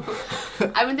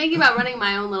 I've been thinking about running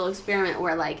my own little experiment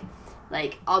where like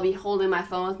I'll be holding my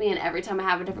phone with me, and every time I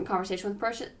have a different conversation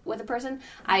with a person,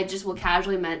 I just will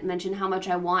casually mention how much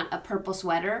I want a purple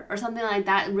sweater or something like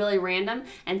that, really random,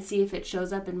 and see if it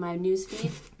shows up in my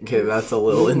newsfeed. Okay, that's a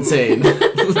little insane.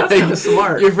 That's kind of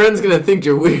smart. Your friend's gonna think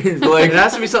you're weird. But Like, like, it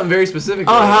has to be something very specific.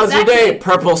 oh, how's your day? Exactly.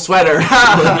 Purple sweater.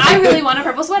 I really want a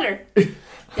purple sweater.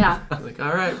 Yeah. Like,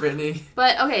 all right, Brittany.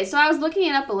 But, okay, so I was looking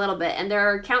it up a little bit, and there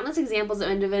are countless examples of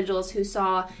individuals who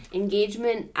saw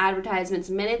engagement advertisements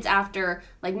minutes after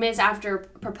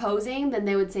proposing, then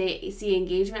they would see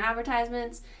engagement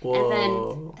advertisements. Whoa. And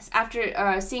then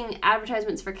after seeing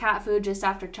advertisements for cat food just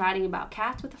after chatting about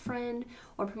cats with a friend,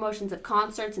 or promotions of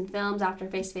concerts and films after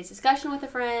face-to-face discussion with a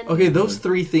friend. Okay, those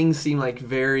three things seem like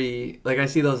very, like, I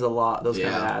see those a lot, those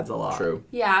kind of ads a lot. True.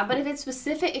 Yeah, but if it's so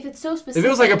specific... If it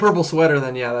was like a purple sweater,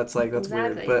 then yeah, that's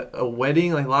Exactly. weird. But a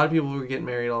wedding, like, a lot of people were getting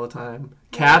married all the time.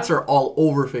 Cats are all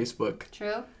over Facebook.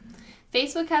 True.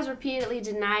 Facebook has repeatedly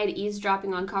denied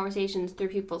eavesdropping on conversations through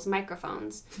people's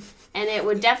microphones. And it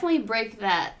would definitely break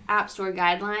the App Store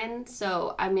guideline.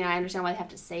 So, I mean, I understand why they have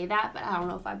to say that, but I don't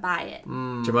know if I buy it.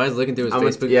 Jeremiah's looking through his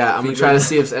Facebook. I'm gonna try to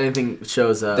see if anything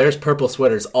shows up. There's purple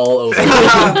sweaters all over.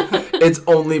 It's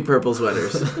only purple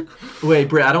sweaters. Wait,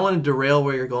 Britt, I don't want to derail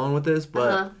where you're going with this,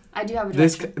 but I do have a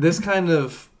this direction. this kind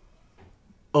of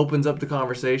opens up the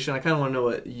conversation. I kind of want to know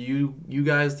what you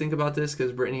guys think about this,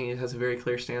 because Brittany has a very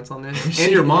clear stance on this, and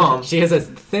your mom. She has a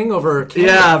thing over her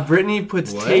camera. Yeah, Brittany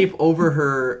puts What? tape over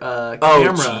her Oh,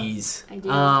 camera. jeez. I do.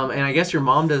 And I guess your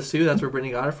mom does too. That's where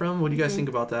Brittany got it from. What do you guys think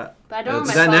about that? But I don't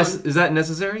Is have my that phone. is that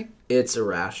necessary? It's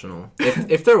irrational.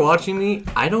 If they're watching me,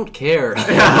 I don't care.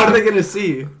 Yeah, what are they gonna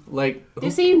see? Like, They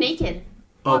see you naked.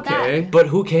 How about Okay. that? but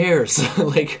who cares?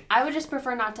 Like, I would just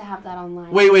prefer not to have that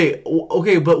online. Wait.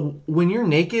 Okay, but when you're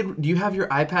naked, do you have your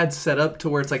iPad set up to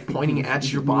where it's like pointing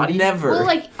at your body? Never. Well,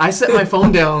 like, I set my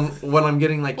phone down when I'm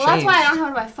getting like well, that's changed. why I don't have it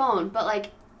on my phone. But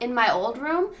like in my old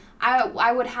room,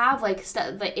 I would have like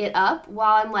it up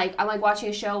while I'm like watching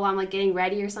a show while I'm like getting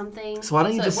ready or something. So why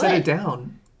don't you just set would. it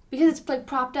down? Because it's like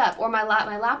propped up, or my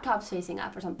laptop's facing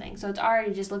up or something, so it's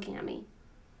already just looking at me.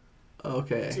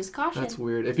 Okay. Just caution. That's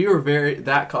weird. If you were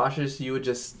that cautious, you would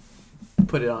just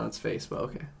put it on its face, but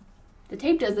okay. The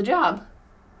tape does the job.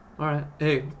 All right.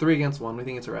 Hey, 3 against 1. We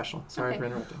think it's irrational. Sorry Okay. for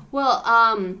interrupting. Well,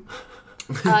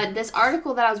 this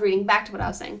article that I was reading, back to what I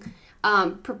was saying,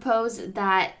 proposed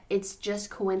that it's just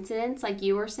coincidence, like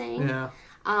you were saying. Yeah.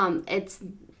 It's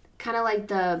kind of like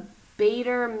the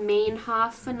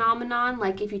Bader-Meinhof phenomenon.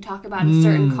 Like if you talk about a Hmm.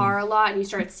 certain car a lot and you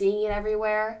start seeing it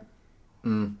everywhere.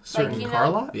 Certain you car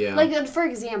know, lot? Yeah. Like, for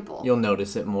example. you'll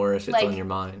notice it more if it's Like- on your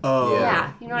mind. Oh.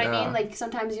 Yeah, you know what I Yeah. mean? Like,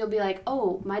 sometimes you'll be like,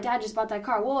 oh, my dad just bought that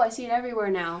car. Whoa, I see it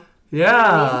everywhere now.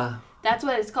 Yeah. That's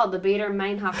what it's called, the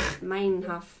Bader-Meinhof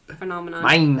phenomenon.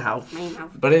 Meinhof.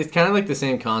 Meinhof. But it's kind of like the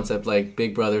same concept, like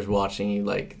Big Brother's watching you.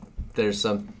 Like, there's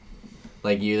some,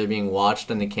 like, you either being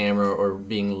watched on the camera or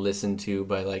being listened to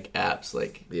by, like, apps.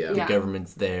 Like, Yeah. the Yeah.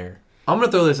 government's there. I'm going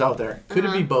to throw this out there. Could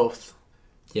it be both?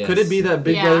 Yes. Could it be that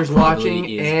Big Yeah. Brother's Probably watching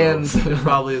is and both. it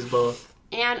probably is both?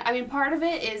 And, I mean, part of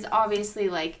it is obviously,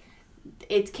 like,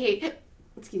 it's catering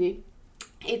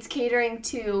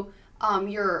to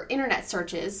your internet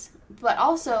searches. But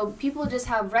also, people just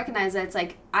have recognized that it's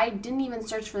like, I didn't even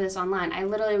search for this online. I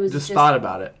literally was Just thought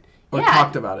about it. Or Yeah.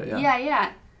 talked about it, yeah.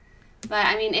 Yeah. But,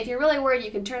 I mean, if you're really worried,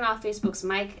 you can turn off Facebook's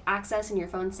mic access in your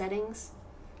phone settings.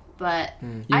 But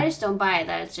I just don't buy it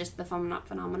that it's just the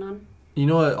phenomenon. You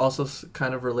know what also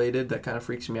kind of related that kind of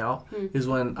freaks me out is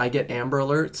when I get Amber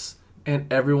Alerts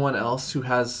and everyone else who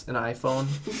has an iPhone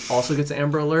also gets an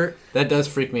Amber Alert. That does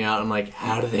freak me out. I'm like,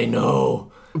 how do they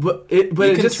know? But it you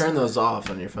can just turn those off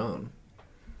on your phone.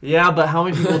 yeah, but how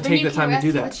many people Then take you the can time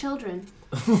to do rescue that? the children.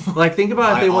 Like think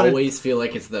about if I they wanted. always feel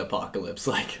like it's the apocalypse.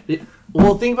 Like,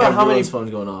 Well, think about how many. Everyone's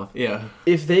phone's going off. yeah.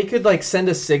 If they could like send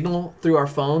a signal through our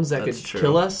phones that That's could true.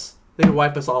 kill us, they could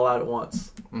wipe us all out at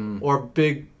once, or a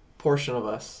big portion of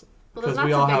us. Well, that's 'Cause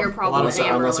we a all bigger have a problem lot with of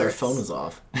Amber Unless our Alerts. phone is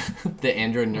off. The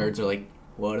Android nerds are like,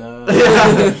 what up?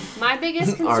 My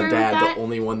biggest concern Our with dad, that the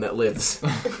only one that lives.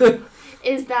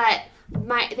 is that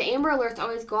the Amber Alerts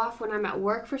always go off when I'm at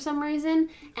work for some reason,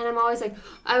 and I'm always like,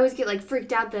 I always get like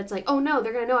freaked out that it's like, oh no,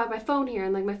 they're gonna know I have my phone here,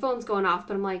 and like my phone's going off,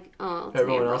 but I'm like, oh, it's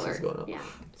Everyone an Amber else Alert. is going off. Yeah,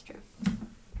 it's true.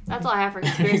 That's all I have for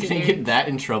You're conspiracy gonna theory. get that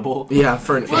in trouble. Yeah,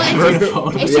 for an Well,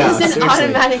 phone. it's Yeah, just an seriously.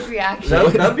 automatic reaction.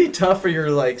 That'd be tough for your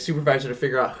like supervisor to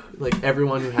figure out like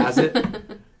everyone who has it.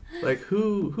 Like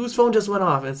whose phone just went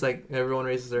off? And it's like everyone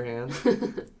raises their hands.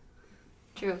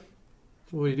 True.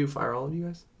 What do you do? Fire all of you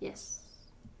guys? Yes.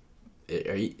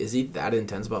 Is he that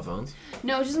intense about phones?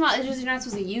 No, it's just not. It's just you're not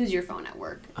supposed to use your phone at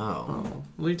work. Oh. Oh,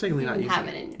 well, you're technically You not can using have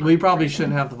it. it in- Well, you probably right.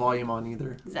 shouldn't have the volume on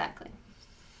either. Exactly.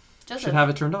 Joseph, Should have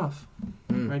it turned off,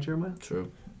 Mm. right, Jeremiah?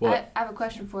 True. What? I have a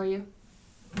question for you.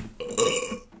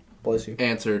 Bless you.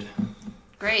 Answered.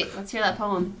 Great. Let's hear that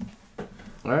poem.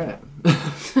 All right.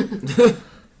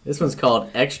 This one's called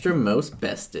Extra Most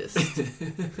Bestest.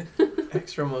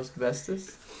 Extra most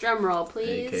bestest. Drum roll,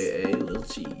 please. AKA Little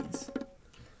Cheese.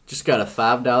 Just got a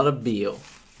 $5 bill.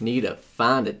 Need to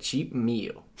find a cheap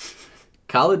meal.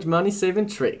 College money saving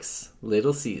tricks.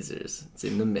 Little Caesars. It's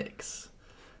in the mix.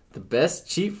 The best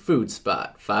cheap food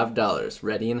spot. $5.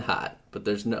 Ready and hot.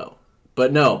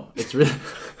 But no, it's really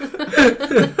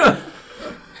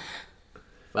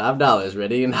 $5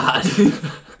 ready and hot.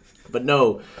 But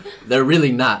no, they're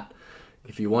really not.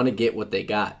 If you want to get what they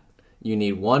got, you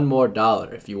need $1 more.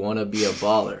 If you want to be a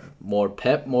baller, more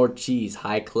pep, more cheese,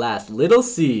 high class, Little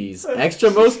C's.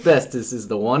 Extra Most Bestest is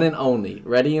the one and only.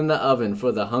 Ready in the oven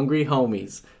for the hungry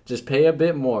homies. Just pay a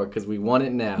bit more because we want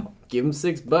it now. Give them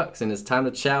 $6 and it's time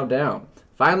to chow down.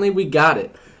 Finally, we got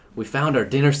it. We found our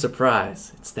dinner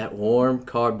surprise. It's that warm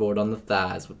cardboard on the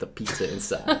thighs with the pizza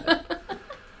inside.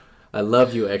 I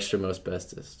love you, Extra Most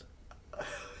Bestest.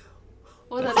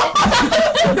 What was that?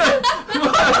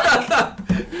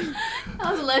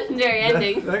 That was a legendary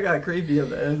ending. That got creepy at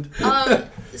the end.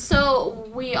 So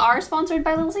we are sponsored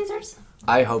by Little Caesars.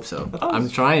 I hope so. I'm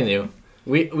trying to.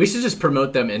 We should just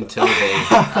promote them until they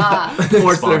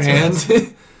Force their sponsor hands.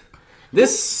 us.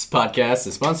 This podcast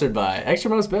is sponsored by Extra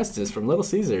Most Bestest from Little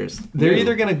Caesars. They're New.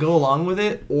 either gonna go along with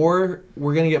it, or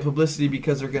we're gonna get publicity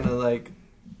because they're gonna like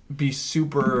be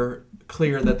super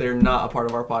clear that they're not a part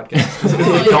of our podcast. We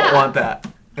Oh, don't yeah. want that,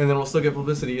 and then we'll still get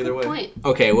publicity either way. Point.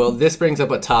 Okay, well, this brings up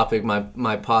a topic.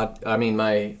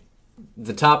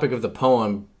 The topic of the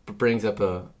poem brings up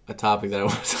a topic that I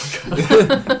want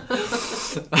to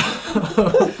talk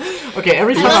about. Okay,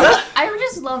 every time. I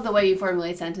just love the way you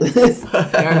formulate sentences.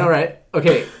 Yeah, I know, right?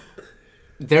 Okay,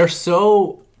 they're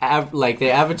so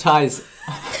they advertise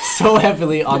so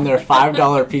heavily on their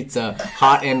 $5 pizza,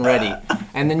 hot and ready,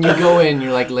 and then you go in,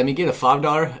 you're like, let me get a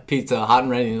 $5 pizza, hot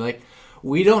and ready, and you're like,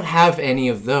 we don't have any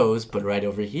of those, but right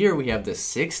over here we have the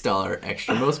 $6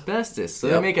 Extra Most Bestest. So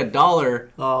Yep. they make $1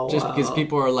 Oh, just wow. because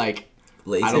people are like,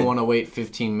 Lazy. I don't want to wait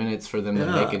 15 minutes for them to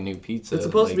Yeah. make a new pizza. It's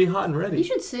supposed to be Like, hot and You ready.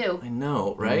 should sue. I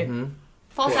know, right?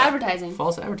 False Yeah. advertising.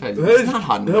 False advertising. That It's not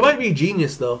hot and that ready. might be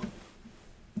genius though,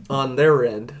 on their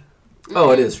end. Oh,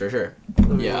 it is for sure.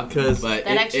 Yeah, because but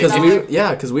That it- extra it's-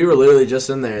 dollar- Because we were literally just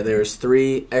in there. There was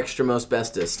 3 Extra Most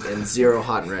Bestest and 0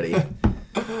 hot and ready.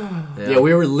 yeah,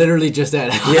 we were literally just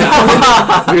at.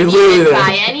 Yeah. we were literally there.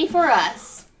 Buy any for us.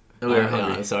 And we were Oh, yeah,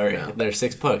 hungry. I'm sorry. Yeah. They're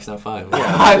 $6, not $5.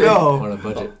 I know. On a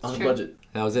budget. On a True. budget.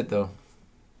 That was it, though.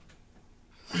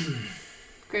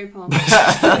 Great poem. Let's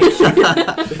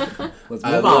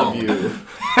I move love on. you.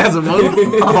 As a move.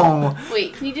 Oh.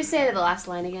 Wait, can you just say the last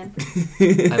line again?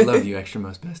 I love you, Extra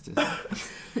Most Bestest.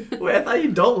 Wait, I thought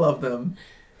you don't love them.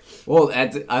 Well,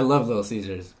 I love Little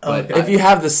Caesars, but Okay. If you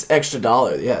have this extra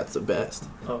 $1, yeah, it's the best.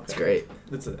 Okay. It's great.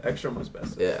 It's an extra most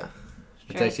best. Yeah.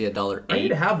 it's actually I need $1.08.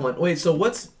 to have one. Wait, so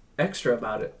what's extra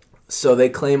about it? So they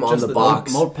claim on Just the the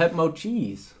box. Mo pep mo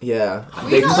cheese. Yeah. Were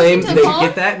They you not claim listening to they Paul?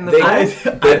 Get that in the They-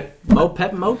 phone? Mo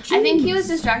pep mo cheese. I think he was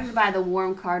distracted by the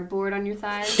warm cardboard on your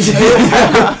thighs.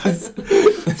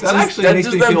 That actually that makes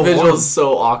just me that feel visual warm. is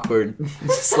so awkward.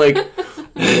 It's just like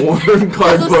warm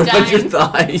cardboard on your dying.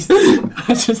 thighs. I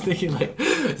was just thinking like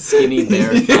skinny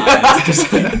bear thighs.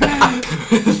 Just like,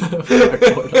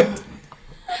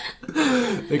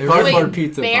 the cardboard Wait,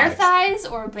 pizza bear box. thighs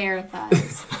or bear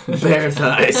thighs? Bear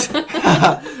thighs.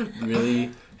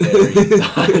 Really hairy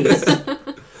thighs. It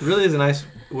really is a nice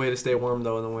way to stay warm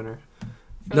though in the winter.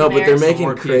 For No, the but they're bears? making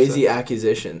More crazy pizza.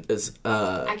 Accusations?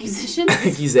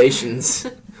 accusations.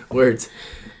 Words.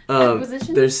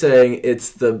 Acquisitions? They're saying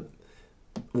it's the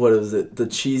what is it? The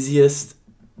cheesiest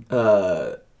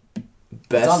best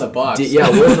It's on the box. yeah,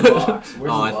 where's the box?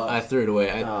 Where's Oh, the box? I threw it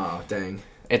away. Oh, dang.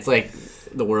 It's like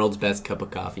the world's best cup of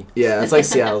coffee. Yeah, it's like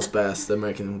Seattle's best. They're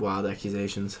making wild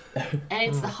accusations. And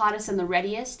it's the hottest and the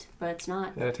readiest, but it's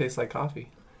not. And it tastes like coffee.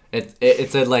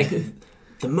 It said like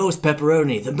the most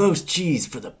pepperoni, the most cheese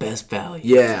for the best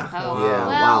value. Yeah. Oh, Yeah.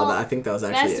 well, Wow, I think that was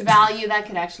actually Best it. value, that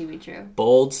could actually be true.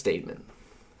 Bold statement.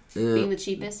 Being Yeah. the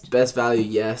cheapest. Best value,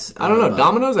 yes. I don't know. but-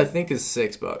 Domino's I think is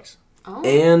 $6. Oh.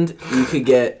 And you could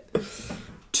get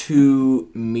 2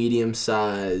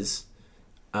 medium-size,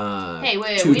 Hey,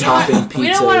 wait. 2 We topping don't, pizzas. we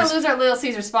don't want to lose our Little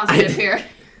Caesar sponsorship here.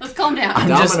 Let's calm down.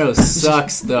 Domino's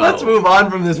sucks though. Let's move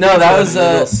on from this. No, that was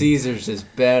Little Caesars is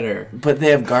better. But they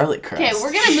have garlic crust. Okay,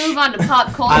 we're gonna move on to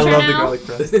pop culture I love now. the garlic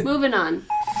crust. Moving on.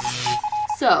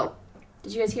 So,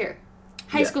 did you guys hear?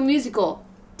 High School Musical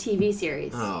TV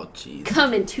series Oh, jeez.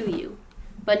 coming to you,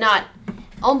 but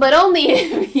only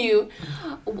if you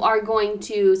are going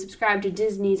to subscribe to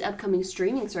Disney's upcoming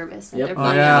streaming service. That Yep. they're Oh,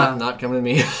 planning yeah. on. Not coming to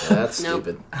me. That's Nope.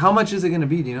 stupid. How much is it going to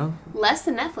be? Do you know? Less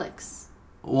than Netflix.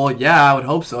 Well, yeah, I would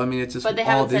hope so. I mean, it's just But they all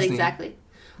haven't said Disney. exactly.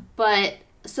 But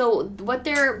so what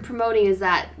they're promoting is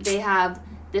that they have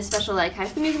this special like High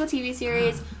School Musical TV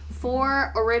series,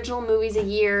 4 original movies a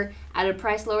year at a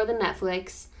price lower than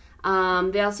Netflix.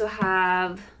 They also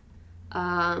have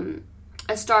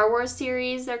a Star Wars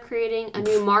series they're creating, a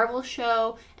new Marvel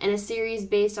show, and a series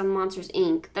based on Monsters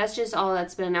Inc. That's just all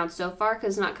that's been announced so far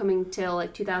because it's not coming till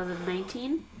like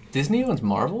 2019. Disney owns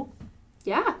Marvel?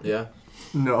 Yeah. Yeah.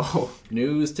 No.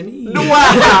 News to me.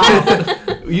 Wow.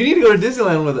 You need to go to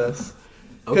Disneyland with us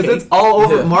because Okay. it's all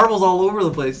over. Yeah. Marvel's all over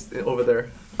the place over there.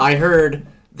 I heard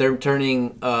they're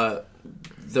turning the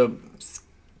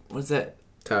what's that?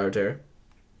 Tower of Terror.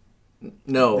 They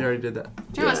No. already did that. Do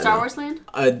you know about Star Wars Land?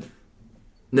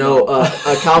 No,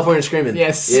 California Screaming.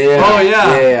 Yes. Yeah. Oh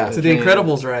yeah. Yeah. To the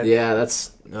Incredibles ride. Yeah,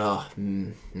 that's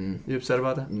You upset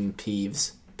about that?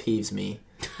 peeves me.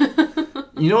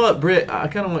 You know what, Britt? I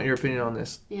kind of want your opinion on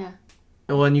this. Yeah.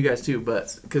 Well, and you guys too,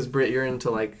 but because Britt, you're into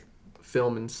like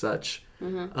film and such.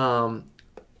 Mm-hmm.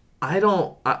 I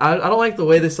don't like the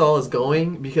way this all is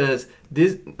going because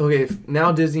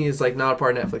now Disney is like not a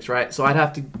part of Netflix, right? So I'd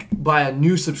have to buy a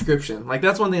new subscription. Like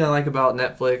that's one thing I like about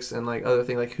Netflix and like other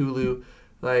thing like Hulu.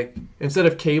 Like instead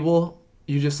of cable,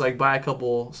 you just like buy a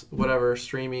couple whatever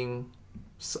streaming.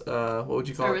 What would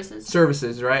you call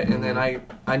services, right? And then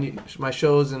I need my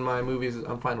shows and my movies.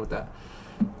 I'm fine with that.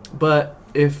 But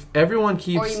if everyone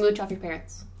keeps Or you mooch off your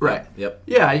parents. right, Yep.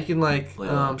 yeah, you can like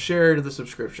share the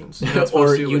subscriptions. That's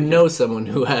supposed Or to you with- know someone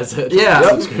who has a Yeah.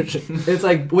 subscription. It's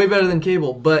like way better than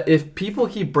cable. But if people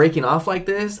keep breaking off like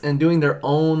this and doing their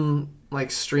own like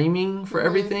streaming for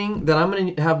everything, then I'm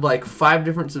gonna have like 5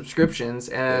 different subscriptions,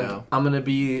 and Yeah. I'm gonna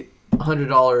be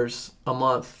 $100 a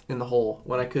month in the hole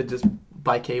when I could just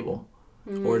buy cable.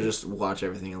 Or just watch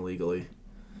everything illegally.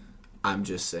 I'm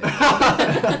just saying.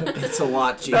 It's a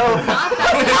lot cheaper. Not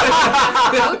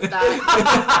that. Notes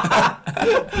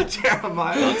that.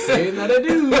 Jeremiah. Saying that I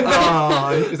do. Oh,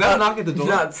 is that a knock at the door?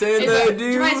 Not saying that I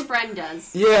do. Jeremiah's friend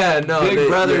does. Yeah, no. Big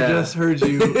brother yeah. just heard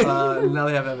you. Now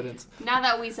they have evidence. Now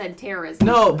that we said terrorism.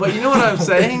 No, but you know what I'm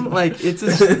saying? Like it's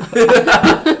just,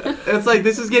 it's like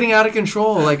this is getting out of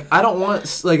control. Like I don't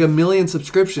want like 1 million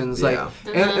subscriptions. Like, Yeah.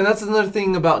 and that's another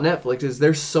thing about Netflix is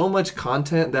there's so much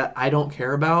content that I don't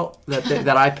care about that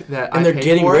And they're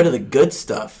getting rid of the good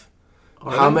stuff.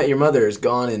 Are How I they? Met Your Mother is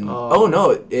gone, and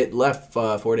no, it left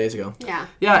 4 days ago. Yeah.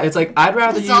 Yeah, it's like I'd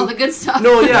rather That's you. all the good stuff.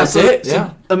 No, yeah, That's so, it, so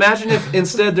yeah. imagine if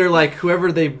instead they're like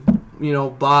whoever they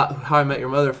bought How I Met Your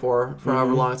Mother for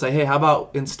however long. It's like, hey, how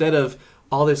about instead of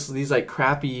all these like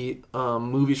crappy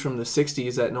movies from the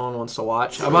 60s that no one wants to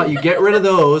watch, how about you get rid of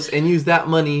those and use that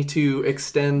money to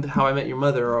extend How I Met Your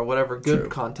Mother or whatever good True.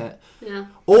 content. Yeah.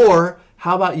 Or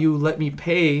how about you let me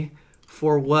pay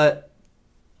for what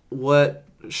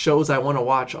shows I want to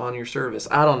watch on your service?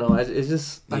 I don't know. It's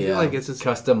just I feel Yeah. like it's just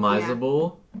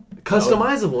Customizable.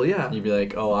 customizable. Yeah. You'd be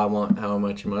like, oh, I want How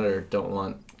Much Your Mother. Don't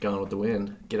want Gone with the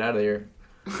Wind. Get out of here.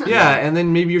 Yeah, and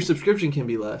then maybe your subscription can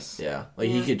be less. Yeah, like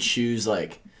you could choose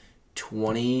like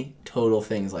 20 total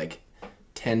things, like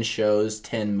 10 shows,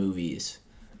 10 movies,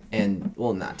 and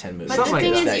well, not 10 movies. But Something the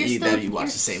like thing that. is, that you watch you're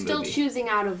the same still movie. choosing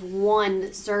out of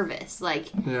one service. Like,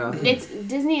 Yeah. it's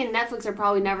Disney and Netflix are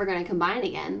probably never going to combine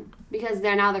again because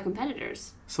they're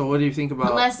competitors. So what do you think about?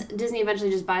 Unless Disney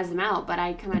eventually just buys them out, but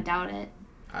I kind of doubt it.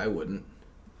 I wouldn't.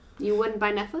 You wouldn't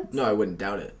buy Netflix? No, I wouldn't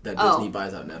doubt it that Oh. Disney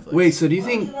buys out Netflix. Wait, so do you What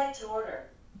would think? you like to order?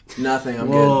 Nothing. I'm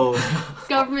Whoa.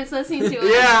 Government's listening to us.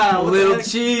 Yeah, good. what Little the heck?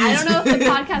 cheese. I don't know if the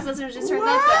podcast listeners just heard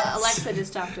that, but Alexa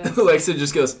just talked to us. Alexa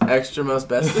just goes extra most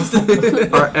bestest.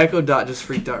 Our Echo Dot just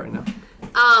freaked out right now.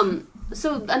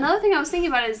 So another thing I was thinking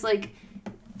about is like,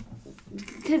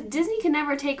 because Disney can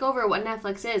never take over what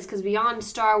Netflix is, because beyond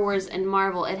Star Wars and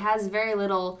Marvel, it has very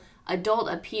little adult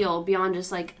appeal beyond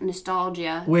just like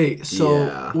nostalgia. Wait, so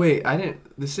Yeah. wait, I didn't.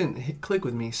 This didn't click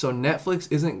with me. So Netflix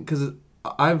isn't because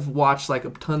I've watched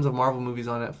like tons of Marvel movies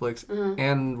on Netflix,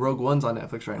 and Rogue One's on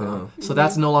Netflix right now. So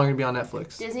that's no longer gonna be on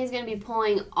Netflix. Disney's gonna be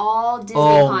pulling all Disney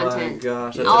Oh content. my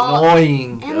gosh, that's All-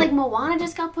 annoying. And like Moana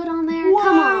just got put on there.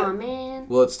 Come on, man.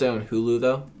 Will it stay on Hulu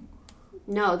though?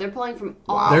 No, they're pulling from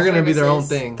all. They're gonna be their own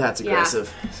services. thing. That's Yeah.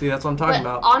 aggressive. See, that's what I'm talking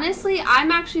But about. honestly,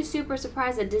 I'm actually super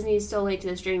surprised that Disney is so late to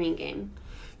the streaming game.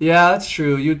 Yeah, that's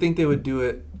true. You'd think they would do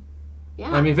it.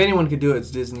 Yeah. I mean, if anyone could do it,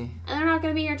 it's Disney. And they're not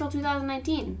going to be here until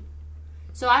 2019.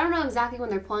 So I don't know exactly when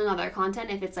they're pulling all their content,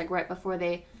 if it's like right before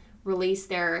they release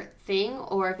their thing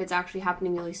or if it's actually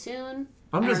happening really soon.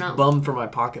 I'm I just don't know. bummed for my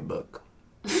pocketbook.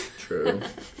 True.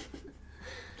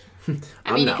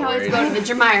 I mean, you not can always worried. go to the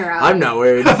Jeremiah route. I'm not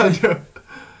worried.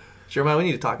 Jeremiah, we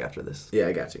need to talk after this. Yeah,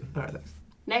 I got you. All right, thanks.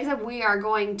 Next up, we are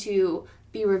going to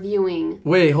be reviewing.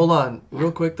 Wait, hold on.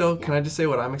 Real quick, though. Can I just say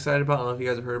what I'm excited about? I don't know if you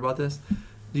guys have heard about this.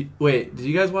 Wait, did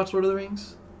you guys watch Lord of the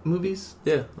Rings movies?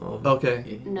 Yeah.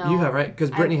 Okay. No. You have, right? Because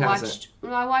Brittany I've hasn't. watched,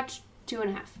 no, I watched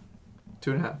 2.5.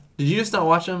 2.5. Did you just not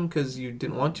watch them because you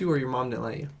didn't want to or your mom didn't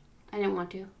let you? I didn't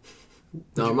want to.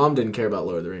 No, our mom didn't care about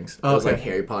Lord of the Rings. It was Okay. like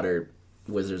Harry Potter,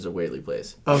 Wizards of Waverly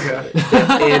Place, Okay.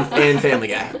 and Family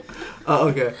Guy.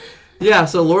 Okay. Yeah,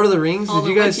 so Lord of the Rings, All did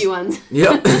the you guys witchy ones.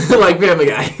 Yep, like Family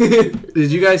Guy.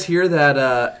 did you guys hear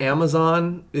that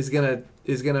Amazon is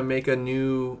gonna make a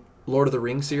new Lord of the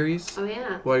Rings series? Oh,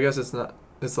 yeah. Well, I guess it's not.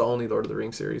 It's the only Lord of the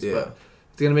Rings series, Yeah. but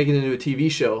it's gonna make it into a TV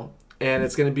show, and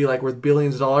it's gonna be like worth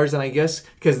billions of dollars. And I guess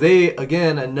because they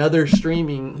another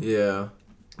streaming Yeah.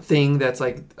 thing that's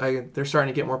like they're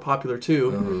starting to get more popular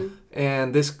too,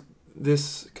 and this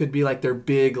could be like their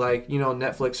big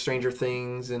Netflix Stranger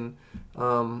Things and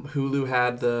Hulu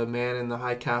had the Man in the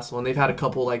High Castle, and they've had a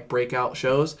couple like breakout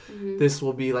shows. This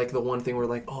will be like the one thing where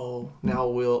like now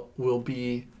we'll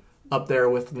be up there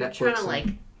with They're Netflix. trying to and- like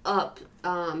up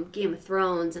Game of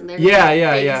Thrones and they're Yeah, the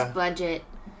yeah, biggest yeah. budget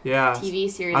yeah. TV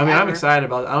series I mean, I'm ever. excited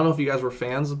about it. I don't know if you guys were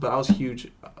fans, but I was huge.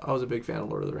 I was a big fan of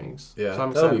Lord of the Rings. Yeah. So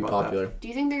I'm That'll excited be about popular. Do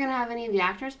you think they're gonna have any of the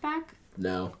actors back,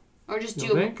 No. or just You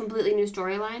do a think? completely new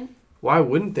storyline? Why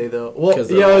wouldn't they though? Well, 'Cause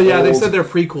they're yeah, they old. said they're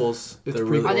prequels. It's They're prequels.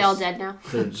 really Are they all dead now?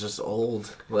 They're just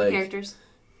old. Like Characters.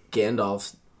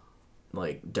 Gandalf's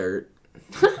like dirt.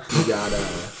 You got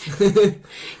I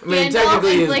mean, Gandalf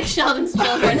technically, and Blake Sheldon's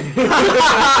children.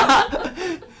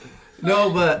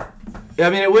 No, but I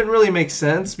mean, it wouldn't really make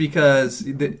sense because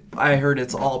I heard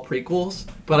it's all prequels.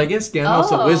 But I guess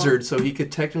Gandalf's a Oh. wizard, so he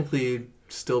could technically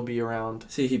still be around.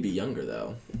 see, he'd be younger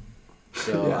though.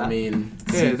 So Yeah. I mean,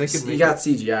 Yeah, they could you make got it.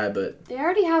 CGI, but They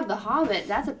already have The Hobbit.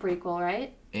 That's a prequel,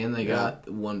 right? and they got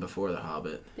one before the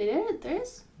Hobbit. They did. There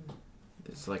is.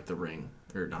 It's like the Ring,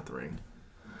 or not the Ring.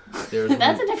 There was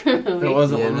That's one, a different movie. It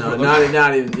wasn't yeah, one no, before.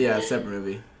 not even. Yeah, a separate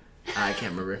movie. I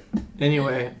can't remember.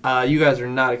 Anyway, you guys are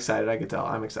not excited. I could tell.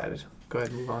 I'm excited. Go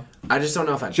ahead, move on. I just don't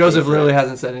know if I. Joseph literally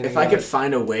hasn't said anything. If I about could it.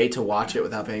 find a way to watch it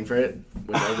without paying for it,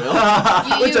 which I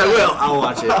will, You- which I will, I'll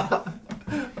watch it.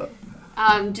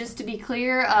 Just to be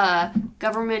clear,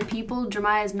 government people,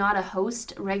 Jeremiah is not a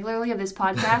host regularly of this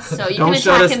podcast, so you Don't can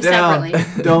shut attack us him down.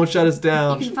 separately. Don't shut us You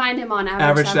down. can find him on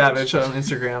Average Savage on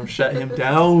Instagram. Shut him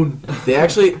down. They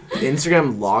actually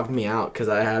Instagram logged me out because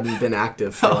I hadn't been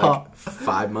active for like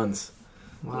 5 months.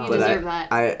 You But deserve that.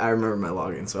 I remember my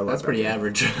login, so I That's logged pretty back in.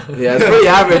 average. Yeah, it's pretty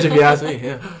average if you ask me.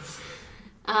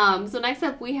 Yeah. So next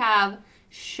up we have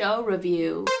show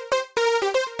review.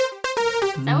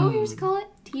 Is that what we used to call it?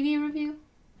 TV review?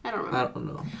 I don't remember. I don't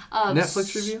know. Of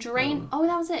Netflix review? Oh,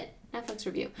 that was it. Netflix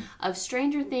review of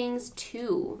Stranger Things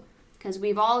 2. Because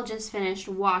we've all just finished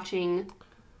watching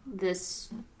this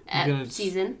You gonna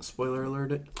season. Spoiler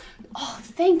alert it. Oh,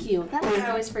 thank you. That's what I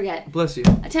always forget. Bless you.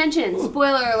 Attention,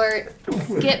 spoiler alert.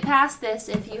 Skip past this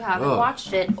if you haven't Oh.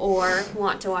 watched it or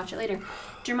want to watch it later.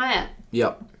 Jeremiah,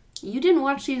 Yep. you didn't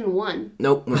watch season 1.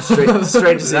 Nope. Went straight to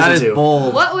season That is 2.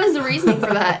 bold. What was the reasoning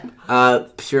for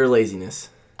that? Pure laziness.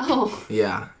 Oh,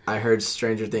 Yeah, I heard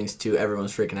Stranger Things 2.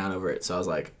 Everyone's freaking out over it, so I was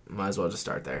like, might as well just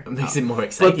start there. It makes it more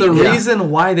exciting. But the Yeah.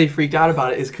 reason why they freaked out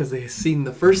about it is because they had seen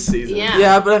the first season. yeah.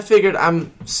 Yeah, but I figured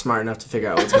I'm smart enough to figure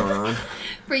out what's going on.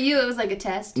 For you, it was like a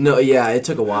test. No, yeah, it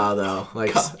took a while though.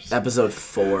 Like Gosh. episode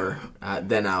 4,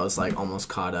 then I was like almost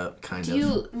caught up, kind Do of.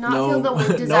 you not No- feel the no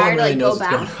one desire to really like knows go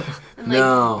what's back? going And, like,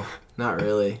 No, not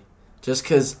really. Just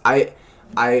because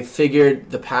I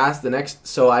figured the next.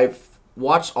 So I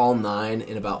watched all 9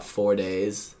 in about 4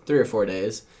 days, 3 or 4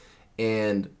 days,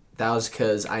 and that was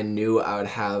because I knew I would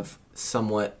have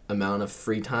somewhat amount of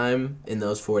free time in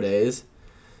those 4 days.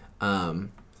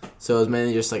 So it was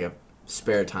mainly just like a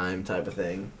spare time type of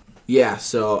thing. Yeah,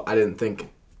 so I didn't think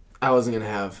I wasn't gonna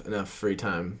have enough free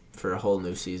time for a whole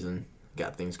new season.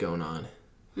 Got things going on,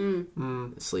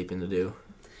 sleeping to do.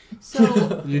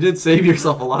 So, You did save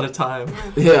yourself a lot of time.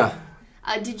 Yeah.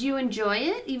 did you enjoy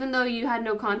it, even though you had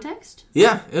no context?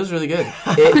 Yeah, it was really good.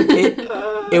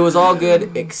 It was all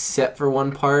good except for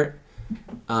one part.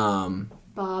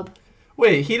 Bob.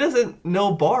 Wait, he doesn't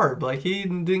know Barb. Like, he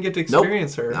didn't get to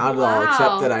experience her. Not at all,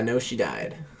 except that I know she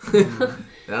died.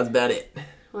 That's about it.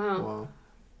 Wow. Wow.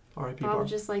 R.I.P. Bob Barb. was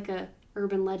just like a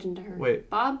urban legend to her. Wait.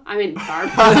 Bob? I mean,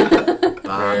 Barb.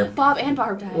 Barb. Bob and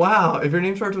Barb died. Wow, if your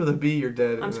name starts with a B, you're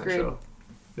dead in I'm that screwed. show.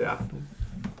 Yeah.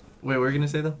 Wait, what were you going to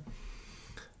say, though?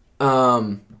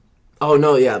 Oh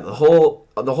no, yeah, the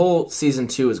whole season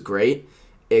 2 is great,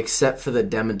 except for the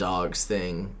Demodogs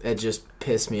thing. It just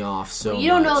pissed me off so much. You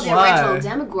don't know the Why? original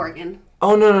Demogorgon.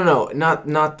 Oh no,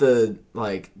 not the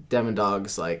like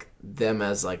Demodogs, like them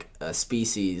as like a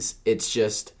species. It's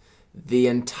just the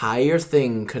entire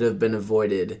thing could have been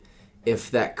avoided if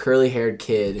that curly-haired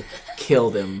kid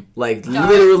killed him. Like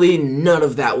literally none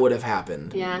of that would have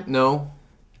happened. Yeah. No,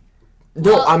 No,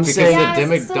 Well, I'm because saying Yeah,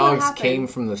 the it's still what Demodogs happened. came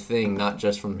from the thing, not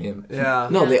just from him. Yeah.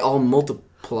 no, Yeah. they all multiplied.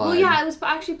 Well, yeah, it was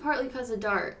actually partly because of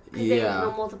Dart. Because they Yeah.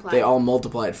 don't multiply. They all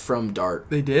multiplied from Dart.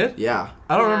 They did? Yeah,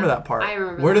 I don't Yeah, remember that part. I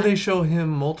remember Where that. do they show him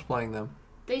multiplying them?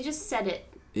 They just said it.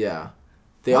 yeah.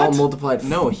 They all What? multiplied.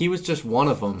 No, he was just one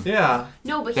of them. Yeah.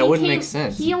 No, but That he wouldn't came, make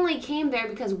sense. He only came there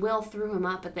because Will threw him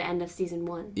up at the end of season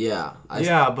 1. Yeah.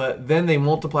 Yeah, but then they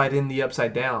multiplied in the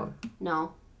Upside Down.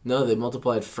 No, No, they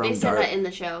multiplied from they said Dart. that in the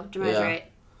show. Jermaine's Yeah. right.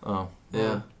 Oh,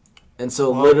 Yeah. And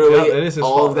so Well, literally yeah, that is his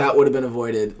all fault, of that then. would have been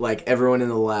avoided. Like everyone in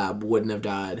the lab wouldn't have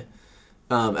died.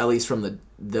 At least from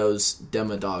those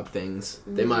Demodog things.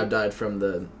 They might have died from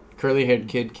the curly-haired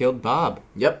kid killed Bob.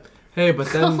 Yep. Hey,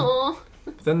 but then Oh,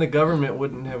 then the government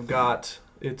wouldn't have got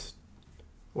its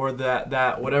or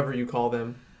that whatever you call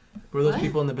them. Were those What?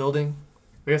 people in the building?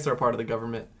 I guess they're a part of the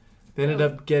government. They ended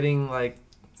up getting like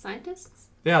scientists?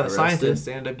 the Arrested? scientists.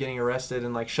 They ended up getting arrested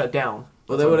and like shut down.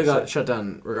 Well, That's they what would have I got said. shut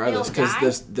down regardless They all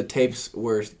because died? the tapes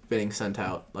were being sent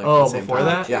out. Like, at Oh, the same before time.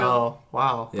 that? Yeah. Oh,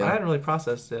 wow. Yeah. I hadn't really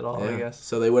processed it all, I Yeah. guess.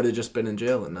 So they would have just been in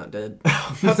jail and not dead.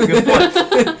 That's a good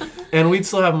point. And we'd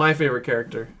still have my favorite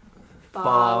character,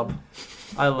 Bob.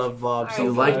 I love Bob I so You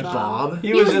love much. liked Bob?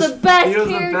 He was the best he was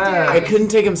the character. best. I couldn't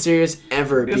take him serious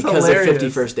ever He was because hilarious. of 50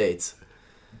 First Dates.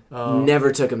 Oh.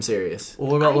 Never took him serious.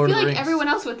 Well, what I about Lord feel of the like Rings? everyone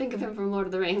else would think of him from Lord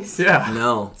of the Rings. Yeah.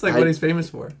 No. It's like I- what he's famous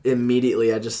for. Immediately,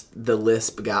 the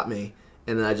lisp got me.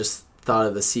 And then I just thought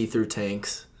of the see-through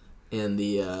tanks and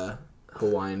the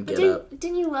Hawaiian But get-up.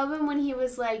 didn't you love him when he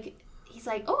was like, he's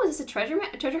like, oh, is this a treasure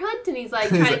hunt? And he's like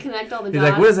trying to like- connect all the He's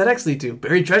dots. like, what does that actually do?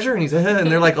 Buried treasure? And he's and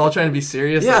they're like all trying to be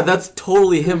serious. Yeah, like, that's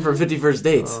totally him from 50 First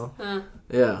Dates. Oh, Huh.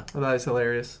 Yeah. I thought it was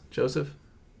hilarious. Joseph?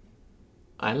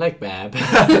 I like Bab.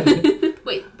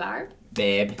 Wait, Barb?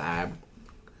 Bab. Bab.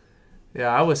 Yeah,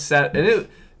 I was sad. And it,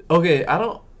 okay, I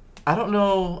don't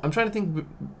know. I'm trying to think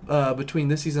between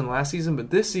this season and last season, but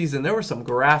this season there was some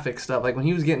graphic stuff. Like when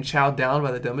he was getting chowed down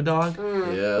by the Demodog. Mm.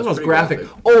 Yeah, This was graphic.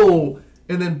 Oh,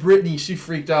 and then Brittany, she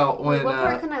freaked out when Wait, what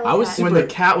part can I look I was at? super- when the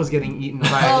cat was getting eaten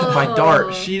by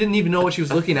Dart. She didn't even know what she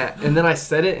was looking at. And then I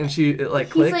said it, and it like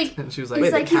He's clicked, like, and she was he's like,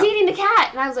 Wait, like, the he's cat- eating the cat.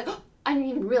 And I was like, oh, I didn't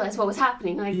even realize what was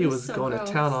happening. Like, he it was so going gross.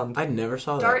 to town on. I never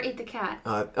saw Dart that. ate the cat.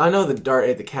 I know that Dart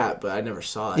ate the cat, but I never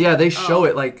saw it. Yeah, they show Oh.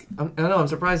 it like I don't know. I'm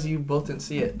surprised you both didn't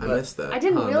see it. I but- missed that. I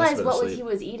didn't Huh, realize must've been what asleep. he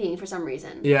was eating for some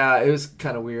reason. Yeah, it was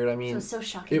kind of weird. I So mean, it was so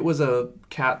shocking. it was a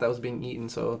cat that was being eaten,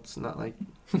 so it's not like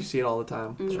you see it all the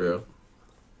time. Mhm. True.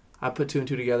 I put two and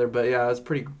two together, but yeah, it was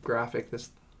pretty graphic. This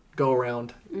go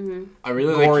around. Mm-hmm. I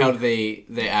really Gory. like how they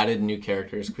added new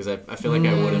characters because I feel like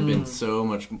I would have been so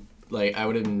much like I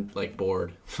would have been like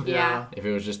bored Yeah. if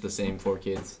it was just the same 4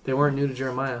 kids. They weren't new to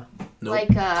Jeremiah. Nope.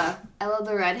 Like, I love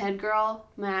the redhead girl,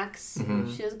 Max.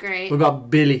 Mhm. She was great. What about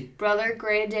Billy? Brother,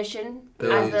 great addition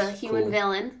Billy's as the human cool.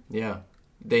 villain. Yeah,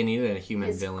 they needed a human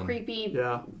His villain creepy.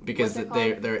 Yeah, because what's it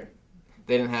they called?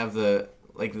 they didn't have the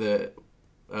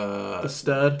the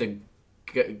stud. the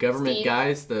government Steve?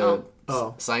 guys, the Oh.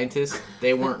 Oh. scientists.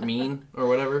 They weren't mean or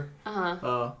whatever, Uh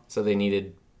huh. so they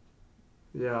needed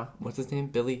Yeah. what's his name,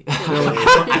 Billy. Billy.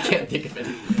 I can't think of it.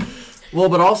 Well,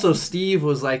 but also Steve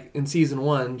was like in season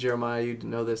 1. Jeremiah, you didn't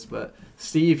know this, but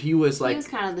Steve, he was like he was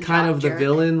kind of the kind jock of the jerk.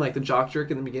 villain, like the jock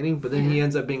jerk in the beginning. But then he Yeah.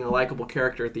 ends up being a likable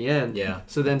character at the end. Yeah,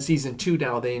 So then season 2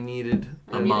 now they needed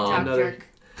I mean, the mom. jock another. jerk.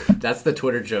 that's the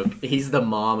Twitter joke. He's the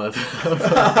mom of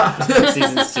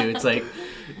seasons 2. It's like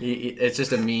it's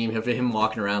just a meme of him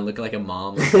walking around looking like a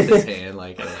mom with his hand,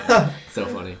 like so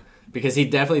funny. Because he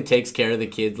definitely takes care of the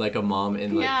kids like a mom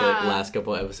in like Yeah. the last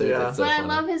couple episodes. Yeah. It's so But funny.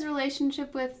 I love his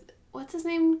relationship with what's his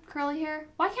name? Curly hair.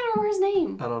 Why can't I remember his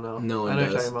name? I don't know. No one I know what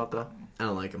you're does. talking about though. I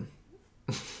don't like him.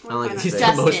 I don't like his He's face. the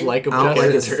most Dustin. likable I don't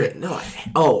like his character. face.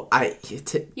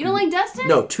 You don't like Dustin?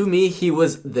 No, to me, he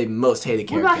was the most hated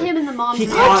What character. about him and the mom He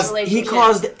and dad caused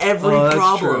relationship? every Oh, that's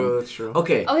problem. true, that's true.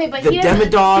 Okay. Okay, but the he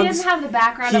doesn't Demodogs. have the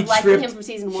background of liking him from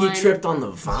season 1. He tripped on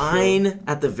the vine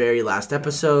at the very last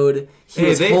episode. He Hey,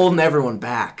 was they- holding everyone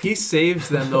back. He saves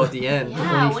them though at the end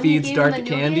Yeah, when when he he feeds gave Dark him the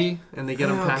the candy and they get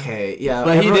him past. Okay, yeah.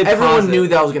 But he did everyone cause knew it.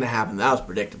 that was going to happen. That was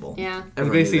predictable. Yeah. He's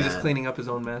Everyone knew basically just that. cleaning up his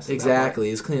own mess. Exactly.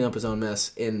 He's cleaning up his own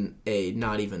mess in a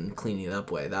not even cleaning it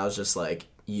up way. That was just like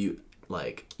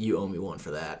you owe me one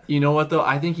for that. You know what though?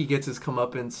 I think he gets his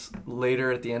comeuppance later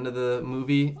at the end of the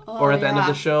movie Oh, or at the end of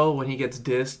yeah. the show when he gets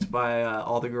dissed by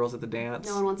all the girls at the dance.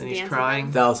 No one wants and to he's dance with crying.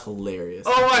 him. That was hilarious.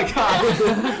 Oh my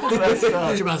god!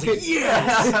 That's Jamal's like,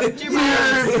 yes!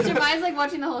 Jeremiah's like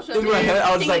watching the whole show In my head,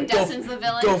 I was thinking like, Dustin's the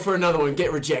villain. go for another one.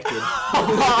 Get rejected.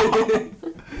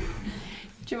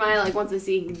 Jeremiah like wants to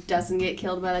see Dustin get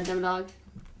killed by that Demodog.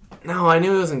 No, I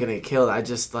knew he wasn't gonna get killed. I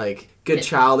just like good Yeah.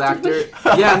 child actor.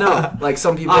 Yeah, no, like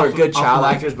some people are good child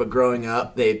off- actors, but growing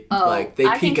up they Oh, like they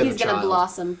I peak think as he's a gonna child.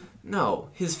 blossom. No,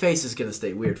 his face is gonna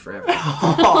stay weird forever.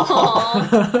 I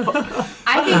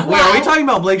think. Wait, are we Well, talking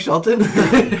about Blake Shelton?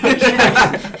 okay,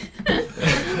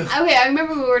 I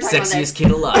remember we were talking about this. Sexiest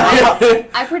kid alive.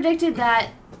 I predicted that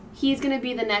he's gonna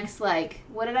be the next like.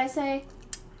 What did I say?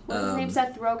 What's his name?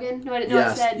 Seth Rogen? No, I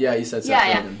Yes, said. yeah, you said Seth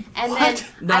Yeah, Rogen. And What? then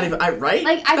Not I, even right?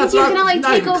 Like I That's think he's not- gonna like not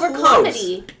take even over close.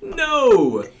 comedy,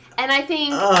 No. and I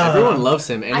think Everyone loves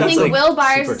him. And I he's, think like, Will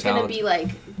Byers super is gonna talented. be like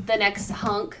the next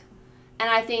hunk, and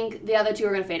I think the other two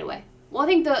are gonna fade away. Well, I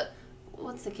think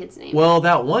what's the kid's name? Well,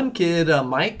 that one kid,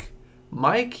 Mike,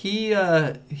 he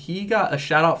got a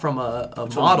shout out from a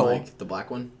model. Like, the black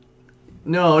one.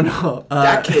 No.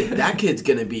 That kid's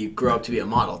gonna grow up to be a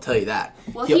model. I'll tell you that.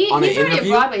 Well, He- on he's an already a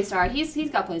interview- Broadway star. He's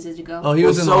got places to go. Oh, he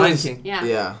was in The so Lion is- King. Yeah.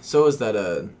 Yeah. So is that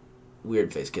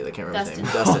weird face kid. I can't remember his name.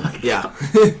 Dustin. Dustin. Yeah.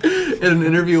 In an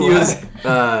interview, He with was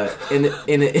in I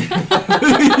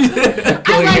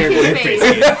like his face.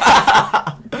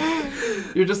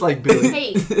 you're just like Billy.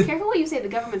 Hey, careful what you say. The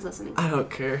government's listening. I don't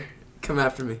care. Come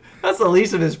after me. That's the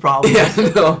least of his problems.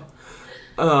 Yeah, no.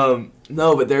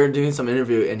 No, but they were doing some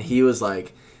interview and he was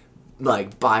like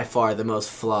by far the most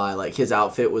fly. Like his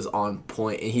outfit was on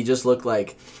point and he just looked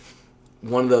like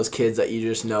one of those kids that you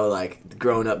just know like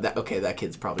growing up that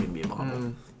kid's probably gonna be a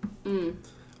model.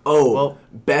 Oh, Well,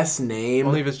 best name.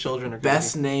 Only if his children are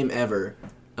Best name ever.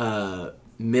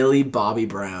 Millie Bobby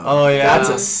Brown. Oh, yeah. That's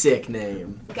a sick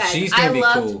name. Guys, She's gonna I be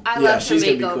loved cool. I Yeah, loved her she's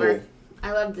gonna be makeover. cool.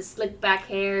 I loved the slick back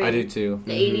hair. I and do too.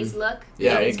 The 80s look. the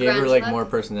Yeah, 80s it gave her grunge like look. more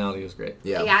personality. It was great.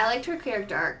 Yeah. Yeah, I liked her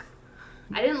character arc.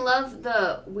 I didn't love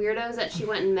the weirdos that she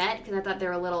went and met because I thought they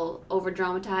were a little over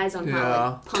dramatized on Yeah. how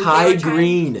like punk Kai they were trying.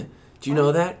 Green. Do you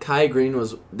know that? Kai Green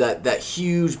was that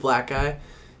huge black guy.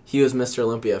 He was Mr.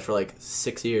 Olympia for like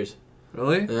 6 years.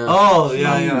 Really? Yeah. Oh,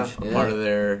 yeah. Huge. The Yeah. Part of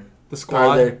their squad.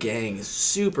 Part of their gang is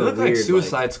super They look weird. like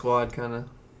Suicide Squad, kind of.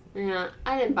 Yeah,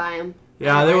 I didn't buy him.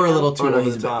 Yeah, I they like were a him. little too Oh no, over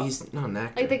he's the top. he's not an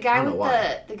actor. Like the I guy don't know with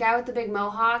why. the guy with the big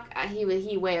mohawk.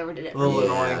 He way overdid it. A little For me.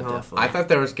 annoying, Yeah, huh? definitely. I thought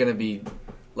there was gonna be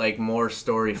like more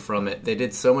story from it. They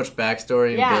did so much backstory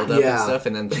and Yeah. build up Yeah. and stuff,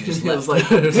 and then she just It left. was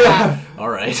like- Yeah. All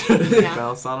right. Yeah.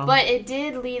 Bounced on him. But it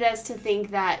did lead us to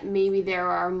think that maybe there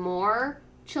are more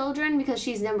children because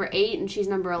she's number 8 and she's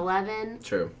number 11.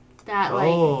 True. That like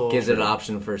oh, Gives it an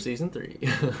option for season 3.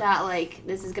 that like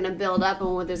this is gonna build up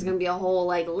and there's gonna be a whole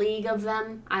like league of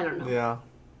them. I don't know. Yeah,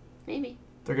 Maybe.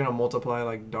 they're gonna multiply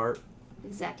like Dart.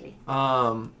 Exactly.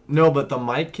 No, but the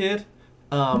Mike kid,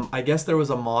 I guess there was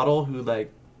a model who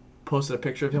like posted a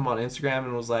picture of him on Instagram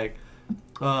and was like,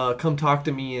 "Come talk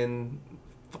to me in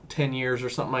 10 years" or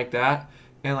something like that,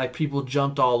 and like people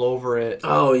jumped all over it.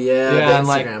 Oh yeah. the and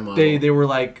like Instagram model. they were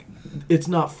like, "It's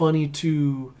not funny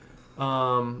to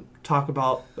talk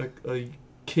about a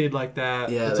kid like that."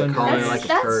 Yeah, It's they call her underage." like a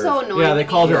That's perv. so annoying. Yeah, they to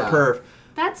called me. her Yeah. a perv.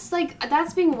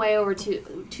 That's being way over too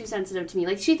sensitive to me.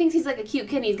 Like she thinks he's like a cute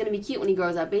kid and he's gonna be cute when he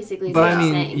grows up. Basically, is But what I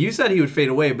she's mean, saying. you said he would fade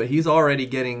away, but he's already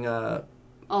getting one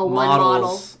model.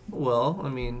 models. Well, I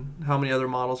mean, how many other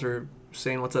models are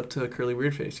saying what's up to a curly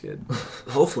weird face kid?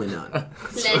 Hopefully not.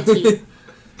 Plenty.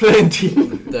 Plenty.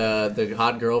 the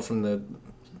hot girl from the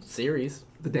series.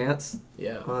 The dance.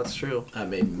 Yeah. Oh, that's true. I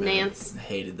made me Nance.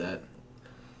 hated that.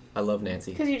 I love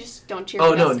Nancy. Because you just don't cheer.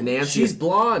 Oh for no, Dustin. Nancy. She's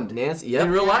blonde. Nancy. Yep.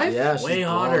 In real life? Yeah, she's Way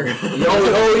blonde. hotter.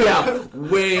 Oh yeah,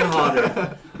 way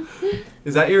hotter.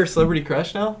 Is that your celebrity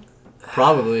crush now?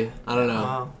 Probably. I don't know.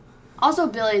 Wow. Also,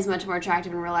 Billy is much more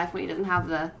attractive in real life when he doesn't have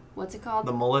the what's it called?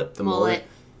 The mullet. The mullet.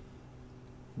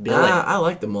 Billy. I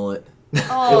like the mullet.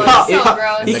 Oh, it's so Yeah.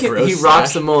 gross. He The gross rocks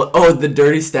stash. the mullet. Oh, the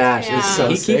dirty stash Yeah. is so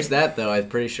he sick. keeps that though. I'm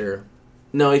pretty sure.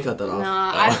 No, he cut that off.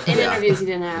 No, in Yeah. interviews he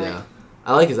didn't have Yeah.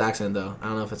 I like his accent, though. I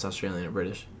don't know if it's Australian or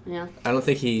British. it. Yeah. I don't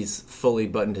think he's fully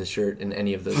buttoned his shirt in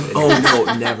any of those videos. Oh,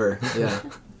 no, never. Yeah.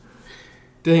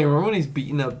 Dang, remember when he's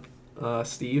beating up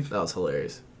Steve? That was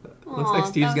hilarious. Looks like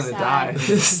Steve's gonna die. I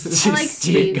like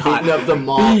Steve. Beating up the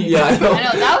mom. Yeah, I know. I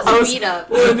know, that was a beat up.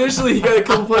 Well, initially he got a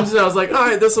couple punches, and I was like, all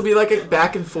right, this will be like a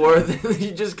back and forth. And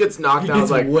he just gets knocked out. I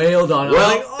was like, wailed on.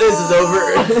 well, this is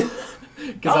over.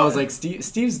 Because I was like,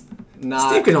 Steve's not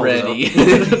Steve can hold ready.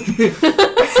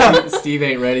 Steve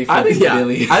ain't ready for I think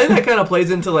Billy. I think that kind of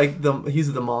plays into like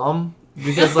he's the mom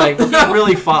because like he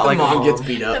really fought like Mom a gets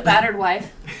beat The up. battered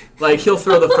wife. Like, he'll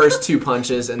throw the first 2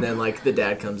 punches, and then, like, the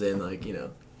dad comes in, like, you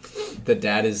know. The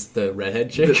dad is the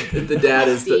redhead chick. The dad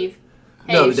is Steve.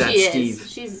 Hey, No, the dad's she is. Steve.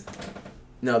 She's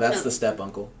No, that's No. the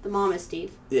step-uncle. the mom is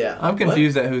Steve. Yeah. I'm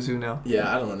confused at who's who now. What?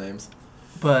 Yeah, I don't know names.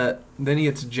 But then he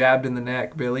gets jabbed in the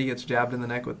neck. Billy gets jabbed in the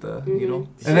neck with the needle,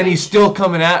 Mhm. and then he's still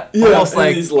coming at almost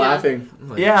like he's laughing. I'm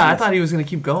like, yeah. I geez. thought he was gonna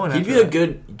keep going. He'd after be a that.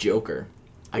 good Joker.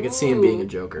 I could see him being a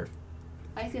Joker.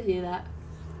 I could do that.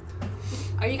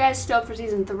 Are you guys stoked for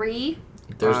season 3?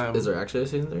 Is there actually a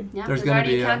season 3? Yeah, There's there's gonna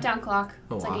already be, a countdown clock.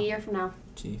 Oh, It's like wow. a year from now.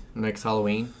 Gee. Next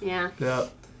Halloween. Yeah. Yeah,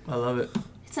 I love it.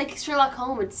 It's like Sherlock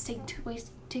Holmes. It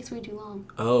takes way too long.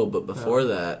 Oh, but before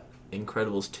that,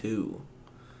 Incredibles 2.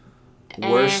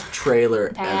 Worst trailer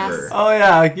Pass. ever. Oh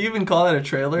yeah, can you even call that a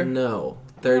trailer? No.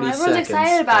 30 everyone's seconds.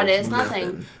 excited about of it. It's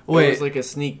nothing. It Wait, was like a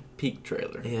sneak peek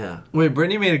trailer. Yeah. wait.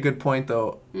 Brittany made a good point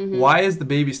though. Mm-hmm. Why is the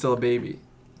baby still a baby?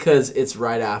 Because it's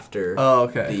right after Oh,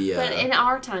 okay. the... But in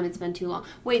our time, it's been too long.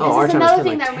 Wait, Oh, our this is time, it's another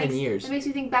been thing like that 10 makes, years. that makes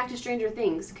me think back to Stranger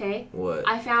Things, okay? what?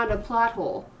 I found a plot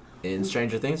hole In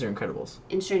Stranger Things or Incredibles?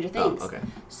 in Stranger Things. Oh, okay.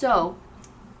 So,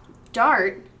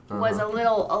 Dart was Uh-huh.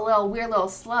 a little weird little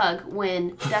slug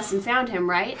when Dustin found him,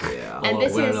 right? Yeah. And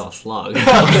this we're is- a little slug.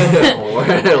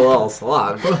 We're a little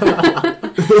slog.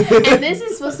 And this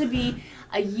is supposed to be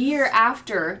a year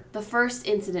after the first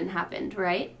incident happened,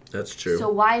 right? That's true. So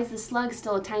why is the slug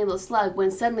still a tiny little slug when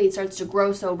suddenly it starts to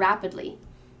grow so rapidly?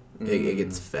 it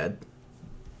gets fed.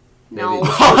 No, Maybe.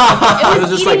 it was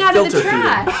just eating like out of the filter feeding.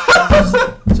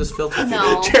 trash. Just filter feeding.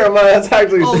 No. Jeremiah, that's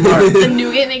actually Oh, smart. the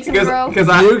nougat makes him grow. Because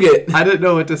Nougat. I didn't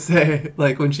know what to say.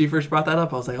 Like when she first brought that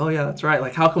up, I was like, oh yeah, that's right.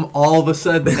 Like how come all of a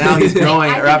sudden now he's growing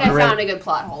I at a think I rapid found rate? a good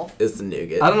plot hole. It's the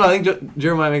nougat. I don't know. I think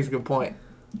Jeremiah makes a good point.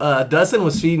 Dustin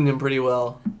was feeding him pretty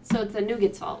well. So it's the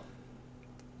nougat's fault.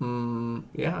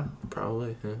 Yeah.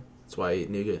 Probably. Yeah. That's why I eat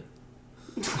nougat.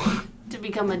 To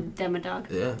become a demodog.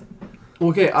 Yeah.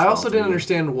 Okay, I It's also all didn't to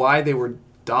understand why they were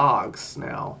dogs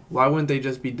now. Why wouldn't they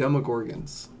just be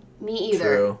Demogorgons? Me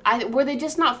either. True. Were they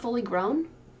just not fully grown?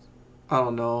 I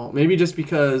don't know. Maybe just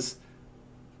because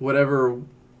whatever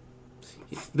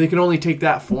they can only take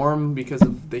that form because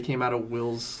they came out of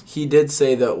Will's. He did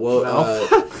say that. Woes.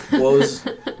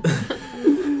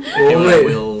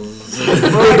 Wills.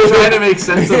 We're like trying to make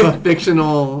sense of a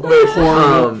fictional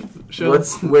horror show.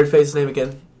 What's Weirdface's name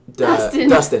again? Dustin.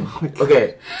 Dustin.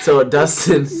 Okay, so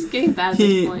Dustin. It's getting bad at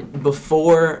He this point.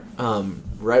 before,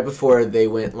 right before they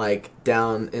went like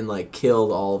down and like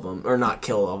killed all of them, or not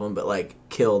killed all of them, but like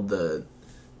killed the,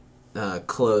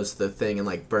 closed the thing and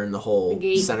like burned the whole The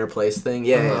gate. center place thing.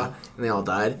 Yeah, Uh-huh. yeah, and they all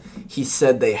died. He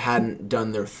said they hadn't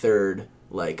done their third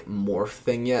like morph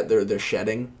thing yet. They're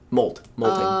shedding molting.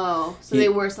 Oh, so He- they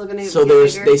were still gonna. So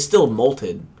get bigger? they still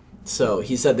molted. So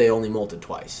he said they only molted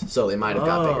twice. So they might have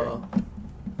got bigger.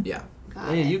 Yeah. Got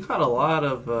Hey, it. you caught a lot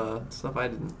of stuff I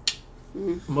didn't.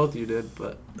 Both of you did,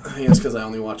 but I think it's because I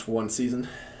only watched one season.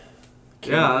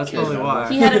 yeah, that's probably why.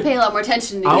 He had to pay a lot more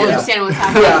attention to I was- understand what's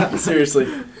happening. Seriously.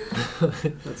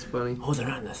 That's funny. Oh, they're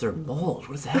not in the third mold.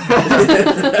 What is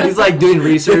that? He's like doing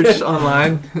research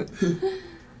online.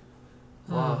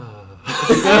 Wow.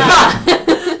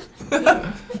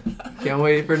 Can't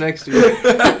wait for next year.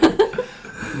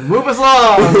 Move us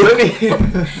along.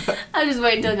 I was just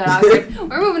waiting until it got awkward.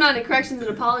 We're moving on to corrections and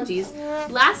apologies.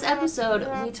 Last episode,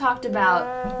 we talked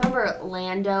about, remember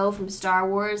Lando from Star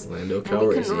Wars? Lando And we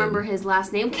couldn't Calrissian. remember his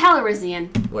last name.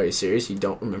 Calrissian. Why, are you serious? You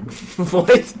don't remember? What?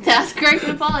 That's correct,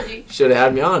 an apology. Should have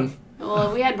had me on.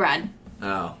 Well, we had Brad.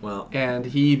 Oh, well. And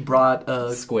he brought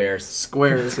Squares.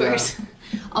 squares. Squares.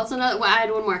 Also, well, I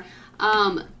had one more.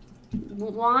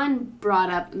 Juan brought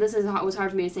up, this was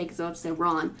hard for me to say because I have to say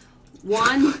Ron.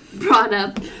 Juan brought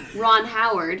up Ron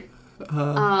Howard,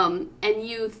 and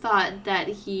you thought that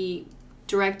he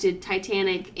directed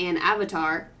Titanic and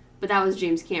Avatar, but that was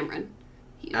James Cameron.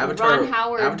 Avatar, Ron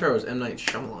Howard. Avatar was M. Night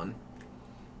Shyamalan.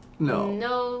 No.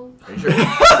 No. Are you sure?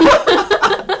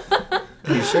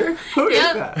 You sure? Who is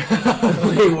Yep.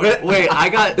 that? Wait, I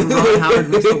got Ron Howard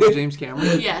mixed up with James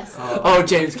Cameron? Yes. Oh,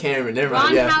 James Cameron. Never mind.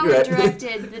 Ron Yeah, Howard you're right.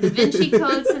 directed The Da Vinci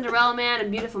Code, Cinderella Man, A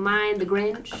Beautiful Mind, The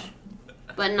Grinch,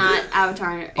 but not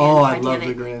Avatar and Oh, I Titanic.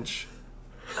 love The Grinch.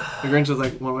 The Grinch is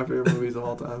like one of my favorite movies of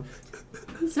all time.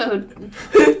 So,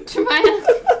 Jeremiah,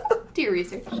 do your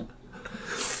research.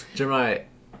 Jeremiah,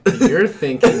 you're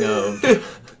thinking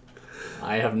of...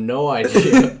 I have no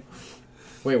idea.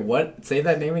 Wait, what? Say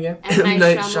that name again? M.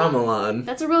 Night Shyamalan.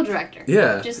 That's a real director.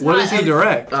 Yeah. Just What not does he a-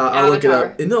 direct? I'll look it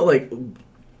Avatar. up. Isn't that like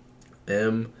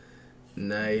M.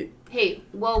 Night? Hey,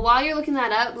 well, while you're looking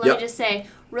that up, let Yep. me just say,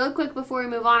 real quick before we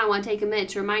move on, I want to take a minute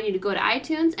to remind you to go to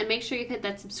iTunes and make sure you hit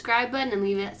that subscribe button and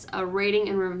leave us a rating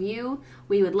and review.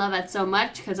 We would love that so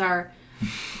much because our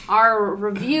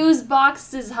reviews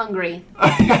box is hungry.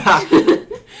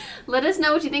 Let us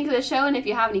know what you think of the show and if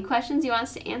you have any questions you want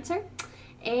us to answer.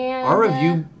 And Our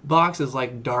review box is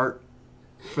like Dart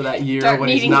for that year Dart when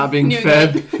he's needing not being new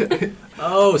fed.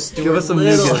 Oh, Stuart Give us some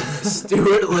Little. Little.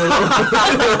 Stuart Little.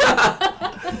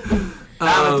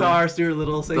 Avatar, Stuart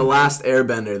Little. Same The thing. Last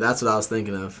Airbender. That's what I was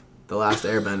thinking of. The Last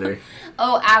Airbender.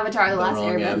 Oh, Avatar: The Last wrong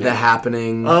Airbender. Avatar. The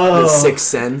Happening. Oh. The Sixth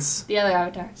Sense. The other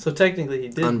Avatar. So technically he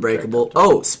did. Unbreakable.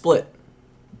 Oh, Split.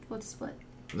 What's Split?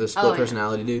 The split Oh, yeah.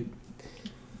 personality dude.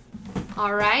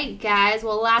 All right, guys.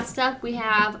 Well, last up we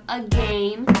have a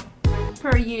game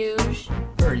per usual.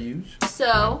 Per use.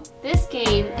 So this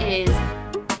game is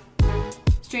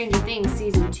Stranger Things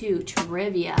Season 2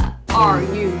 Trivia. Are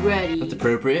you That's ready?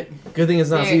 appropriate. Good thing it's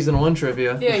not Very- season 1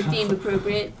 trivia. Very theme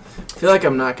appropriate. I feel like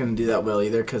I'm not going to do that well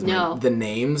either because No. the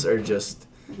names are just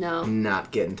No,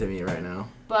 not getting to me right now.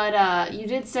 but you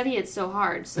did study it so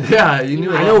hard. So. Yeah, you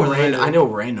knew. I a I lot know more than I know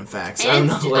random facts. I And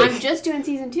don't know. Like, I'm just doing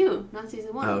Season 2, not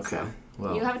Season 1. okay. So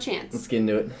Well, you have a chance. Let's get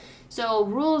into it. So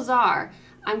rules are,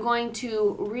 I'm going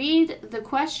to read the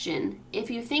question. If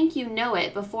you think you know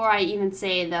it before I even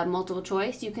say the multiple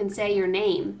choice, you can say your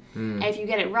name. And if you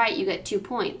get it right, you get 2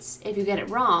 points. If you get it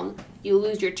wrong, you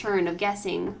lose your turn of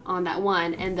guessing on that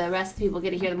one, and the rest of the people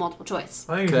get to hear the multiple choice.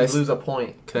 I think Could you I just lose a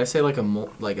point. could I say like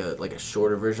a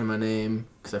shorter version of my name?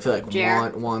 Because I feel like Jer.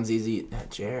 Juan's easy.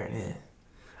 Jared.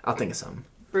 I'll think of something.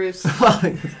 Bruce, How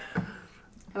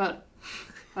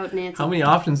how about Nancy? many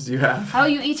options do you have? How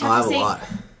you each I have have to a say. lot.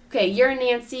 Okay, you're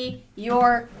Nancy,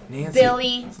 you're Nancy.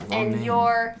 Billy, It's a long and name.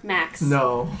 you're Max.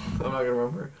 No, I'm not gonna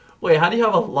remember. Wait, how do you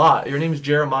have a lot? Your name's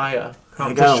Jeremiah. I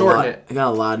Just got a shorten lot. it. I got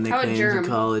a lot of How about nicknames Germ? in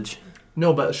college.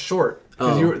 No, but short.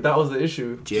 Because Oh. that was the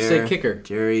issue. Just say kicker.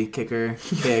 Jerry, kicker,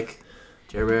 kick,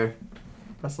 Jerbear.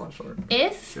 That's not short.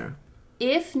 Sure.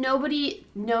 If nobody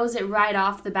knows it right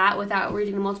off the bat without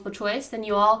reading the multiple choice, then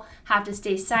you all have to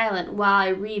stay silent while I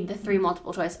read the 3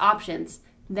 multiple choice options.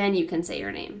 Then you can say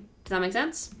your name. Does that make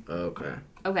sense? Okay.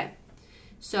 Okay.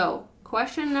 So,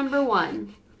 question number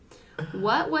 1.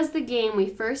 What was the game we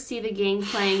first see the gang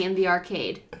playing in the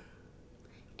arcade?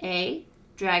 A.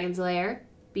 Dragon's Lair.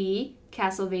 B.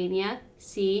 Castlevania.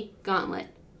 C. Gauntlet.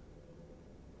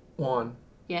 1.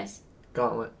 Yes.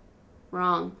 Gauntlet.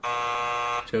 Wrong.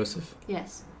 Joseph.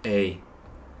 Yes. A.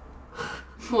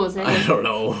 What was it? I don't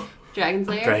know. Dragon's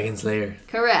Lair? Dragon's Lair.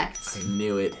 Correct. I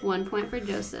knew it. 1 point for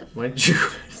Joseph. Why did you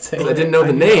say 'Cause I that? didn't know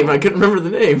the name. I couldn't remember the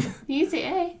name. You say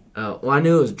A. Oh, well, I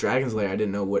knew it was Dragon's Lair. I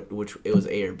didn't know which it was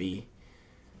A or B.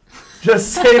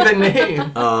 Just say the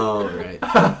name. Oh, right.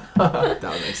 That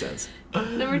would make sense.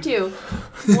 Number 2.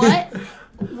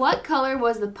 What color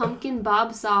was the pumpkin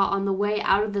Bob saw on the way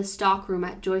out of the stockroom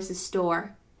at Joyce's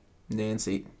store?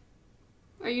 Nancy.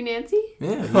 Are you Nancy?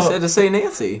 Yeah, he said to say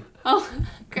Nancy. Oh,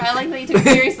 I like that you took it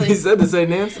He seriously. said to say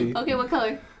Nancy. Okay, what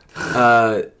color?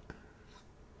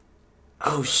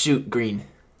 Oh shoot, green.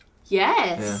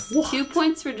 Yes. 2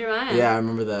 points for Jeremiah. Yeah, I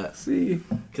remember that. See?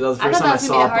 Because that was the I first thought time I that was gonna be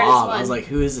saw the hardest Bob. one. I was like,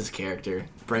 who is this character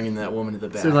bringing that woman to the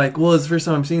back? So like, well, it's the first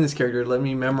time I'm seeing this character. Let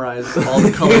me memorize all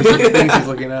the colors of the things he's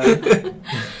looking at.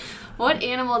 What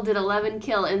animal did 11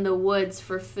 kill in the woods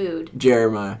for food?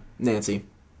 Jeremiah. Nancy.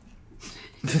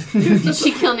 Did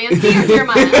she kill Nancy or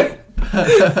Jeremiah?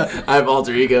 I have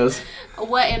alter egos.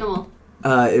 What animal?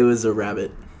 It was a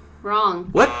rabbit. Wrong.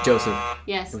 What? Joseph.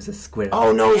 Yes. It was a square.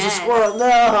 Oh no, it's Yes. a squirrel.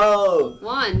 No!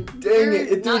 1. Dang You're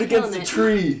it. It threw not it against killing the it.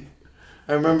 tree.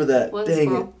 I remember that. Was a Dang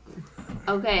squirrel.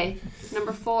 Okay.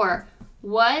 Number 4.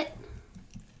 What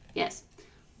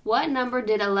number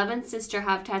did 11's sister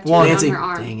have tattooed One. on Nancy. her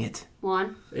arm? Dang it.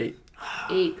 1. 8.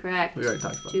 8, correct. We already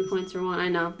talked about 2 points for 1. I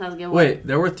know. That was a good one. Wait,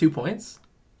 they're worth 2 points?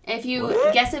 If you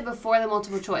What? guess it before the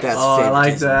multiple choice. That's Oh, I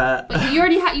like favoritism. that. But you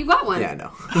already you got one. Yeah, I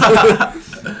know.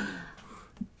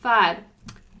 5.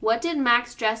 What did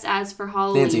Max dress as for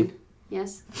Halloween? Nancy.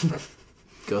 Yes.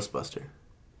 Ghostbuster.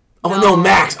 Oh no,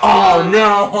 Max! Oh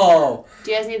no!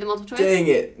 Do you guys need the multiple choice? Dang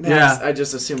it, Max! Yeah. I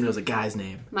just assumed it was a guy's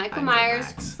name. Michael I know Myers,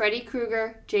 Max. Freddy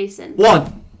Krueger, Jason.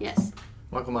 1. Yes,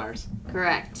 Michael Myers.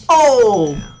 correct.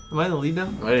 Oh! Am I in the lead now?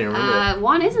 I didn't remember.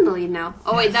 Juan is in the lead now.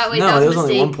 Oh wait, that No, was there a was only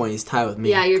mistake. 1 point. He's tied with me.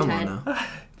 Yeah, you're Come tied. on now.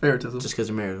 Favoritism. Just because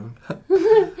you're married to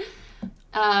him.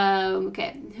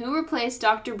 Okay. Who replaced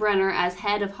Dr. Brenner as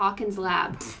head of Hawkins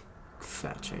Lab?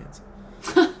 Fat chance.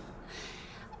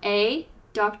 A.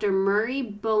 Dr. Murray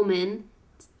Bowman.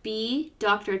 B.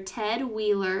 Dr. Ted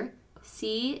Wheeler.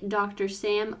 C. Dr.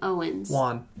 Sam Owens.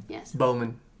 1. Yes,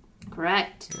 Bowman.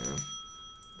 correct.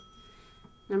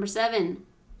 Number 7.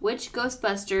 Which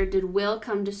Ghostbuster did Will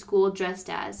come to school dressed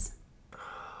as?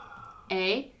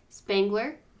 A.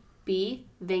 Spangler. B.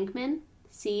 Venkman.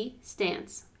 C.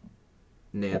 Stance.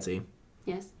 Nancy.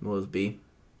 Yes, What was B?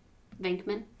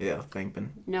 Venkman. Yeah, Venkman.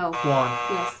 No. 1.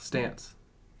 Yes. Stance.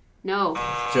 No.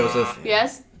 Joseph.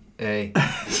 Yes. A.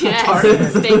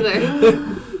 Yes.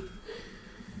 Spangler.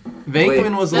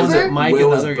 Venkman was the one remember? that Mike Will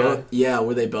and the was other guy. both- Yeah,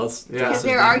 were they both? Yeah. dressed Because as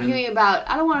they were Venkman? arguing about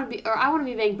I want to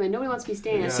be Venkman. Nobody wants to be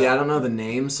Stance. See, I don't know the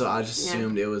name, so I just Yeah.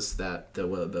 assumed it was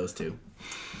those two.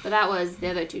 But that was the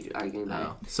other two arguing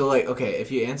about Oh. So, like, okay,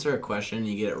 if you answer a question and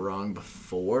you get it wrong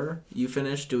before you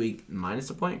finish, do we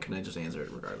minus a point? Can I just answer it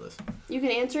regardless? it. You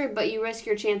can answer it, but you risk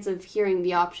your chance of hearing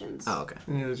the options. Oh, okay.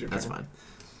 And it was your That's turn. fine.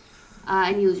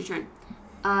 And you lose your turn.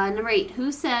 Number 8.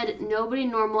 Who said nobody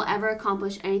normal ever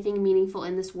accomplished anything meaningful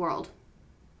in this world?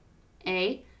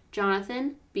 A.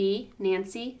 Jonathan. B.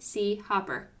 Nancy. C.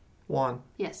 Hopper. 1.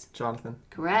 Yes, Jonathan.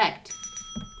 correct.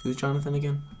 Who's Jonathan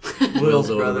again?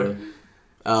 Will's over brother.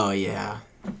 Oh, yeah.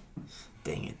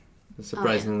 Dang it. A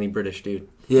surprisingly British dude.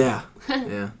 Yeah.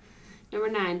 Yeah. Number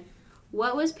 9.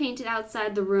 What was painted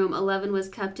outside the room 11 was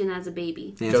kept in as a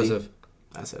baby? Nancy. Joseph.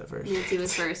 I said it first. Nancy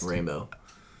was first. Rainbow.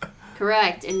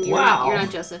 Correct. And Wow. you're not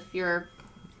Joseph. You're...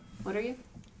 What are you?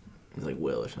 He's like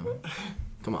Will or something.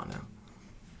 Come on now.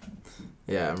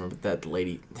 Yeah, I remember that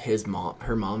lady,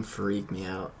 her mom freaked me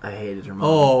out. I hated her mom.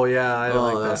 Oh, yeah. I don't that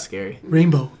like was that. scary.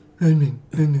 Rainbow. 3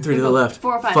 to the left.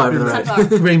 4 or 5. 5 to the right.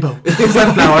 Sunflower. Rainbow.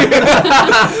 Sunflower.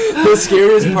 The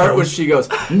scariest part was she goes,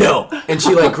 no. And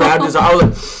she like grabbed his arm. I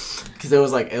was like, because it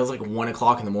was like 1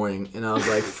 o'clock in the morning and I was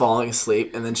like falling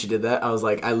asleep. And then she did that. I was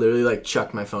like, I literally like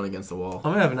chucked my phone against the wall.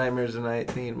 I'm going to have nightmares tonight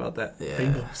thinking about that. Yeah.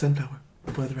 Rainbow. Sunflower.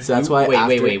 Before the rain. So that's why Wait,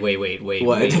 after, wait.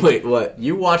 Wait, what?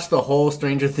 You watched the whole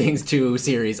Stranger Things 2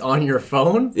 series on your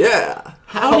phone? Yeah.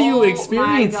 How do you Oh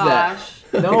experience my that? gosh.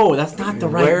 No, that's not the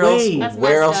right Where else? way. That's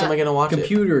Where messed else up. am I gonna watch it?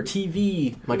 Computer,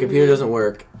 TV, My computer doesn't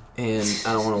work, and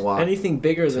I don't want to watch anything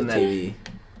bigger than that. TV.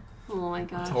 Oh my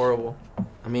gosh. It's horrible.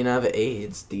 I mean, I have an 8.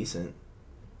 It's decent.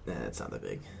 Nah, it's not that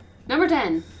big. Number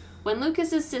 10. When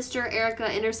Lucas's sister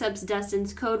Erica intercepts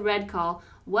Destin's code red call,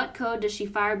 what code does she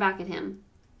fire back at him?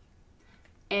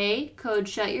 A. Code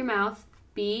shut your mouth.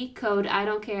 B. Code I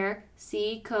don't care.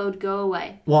 C. Code go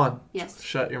away. 1. Yes.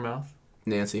 Shut your mouth.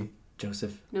 Nancy.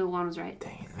 Joseph. No, Juan was right.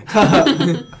 Dang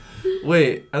it.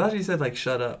 Wait, I thought you said, like,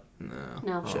 shut up.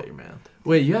 No. Shut your mouth.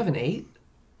 Wait, you have an 8?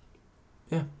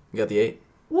 Yeah. You got the 8.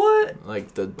 What?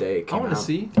 Like the day it I came want to out.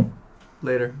 see.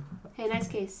 Later. Hey, nice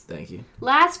case. Thank you.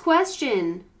 Last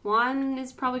question. Juan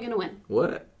is probably going to win.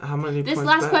 What? How many This points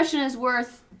last back? question is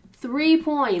worth 3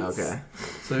 points. Okay.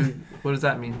 So, what does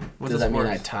that mean? What Does that mean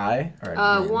I scores? tie? Or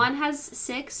I win? Juan has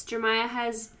 6, Jeremiah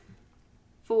has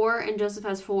 4, and Joseph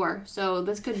has 4. So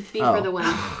this could be Oh. for the win.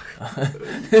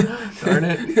 Darn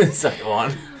it. Second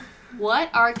one.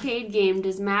 What arcade game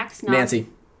does Max not... Nancy.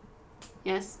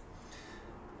 Yes.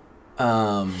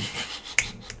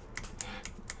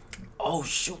 Oh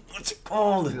shoot! What's it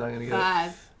called? He's not gonna get it.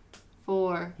 5,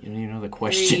 4, You don't even know the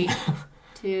question. 3,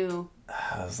 2,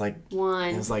 It was like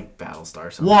 1.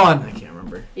 Battlestar. Something. 1. I can't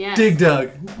remember. Yes. Dig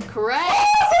Dug. Correct.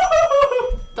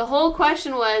 The whole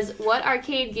question was, what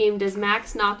arcade game does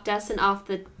Max knock Destin off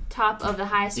the top of the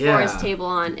highest Yeah. scores table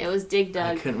on? It was Dig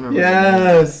I Dug. couldn't remember.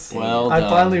 Yes. Well I done.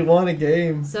 finally won a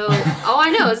game. So,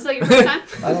 I know. Is this like your first time?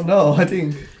 I don't know. I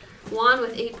think. Juan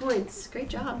with 8 points. Great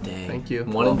job. Dang. Thank you.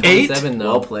 1 in 8? 27 though.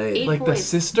 Well played. 8 Like the points.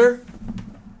 sister?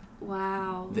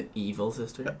 Wow. The evil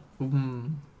sister.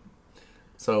 Mm.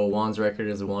 So Juan's record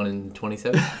is 1 in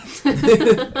 27 for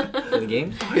the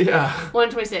game, Yeah.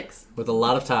 126. with a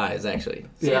lot of ties actually.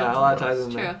 Yeah, a lot of ties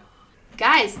in True. there.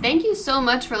 Guys, thank you so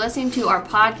much for listening to our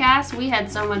podcast. We had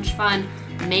so much fun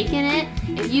making it.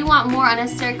 If you want more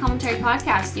Unnecessary Commentary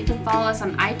podcasts, you can follow us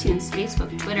on iTunes,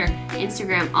 Facebook, Twitter,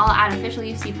 Instagram, all at Official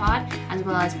UFC Pod, as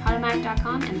well as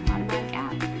Podomatic.com and the Podomatic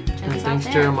app. Check And us out thanks,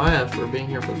 there. Jeremiah, for being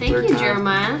here for the Thank third you, time.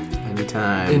 Jeremiah,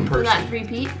 Anytime. In for that person.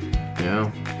 three-peat.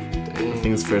 Yeah. I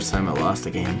think it's the first time I lost a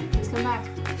game. Please come back.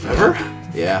 Ever?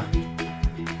 Yeah.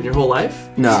 In your whole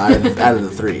life? No, out of the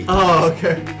 3. Oh,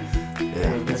 okay.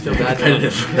 Yeah. I feel bad.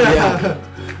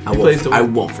 Yeah. Plays to win. I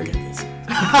won't forget this.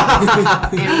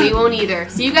 And we won't either.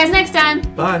 See you guys next time.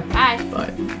 Bye. Bye. Bye.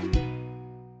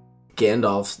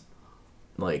 Gandalf's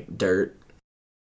like dirt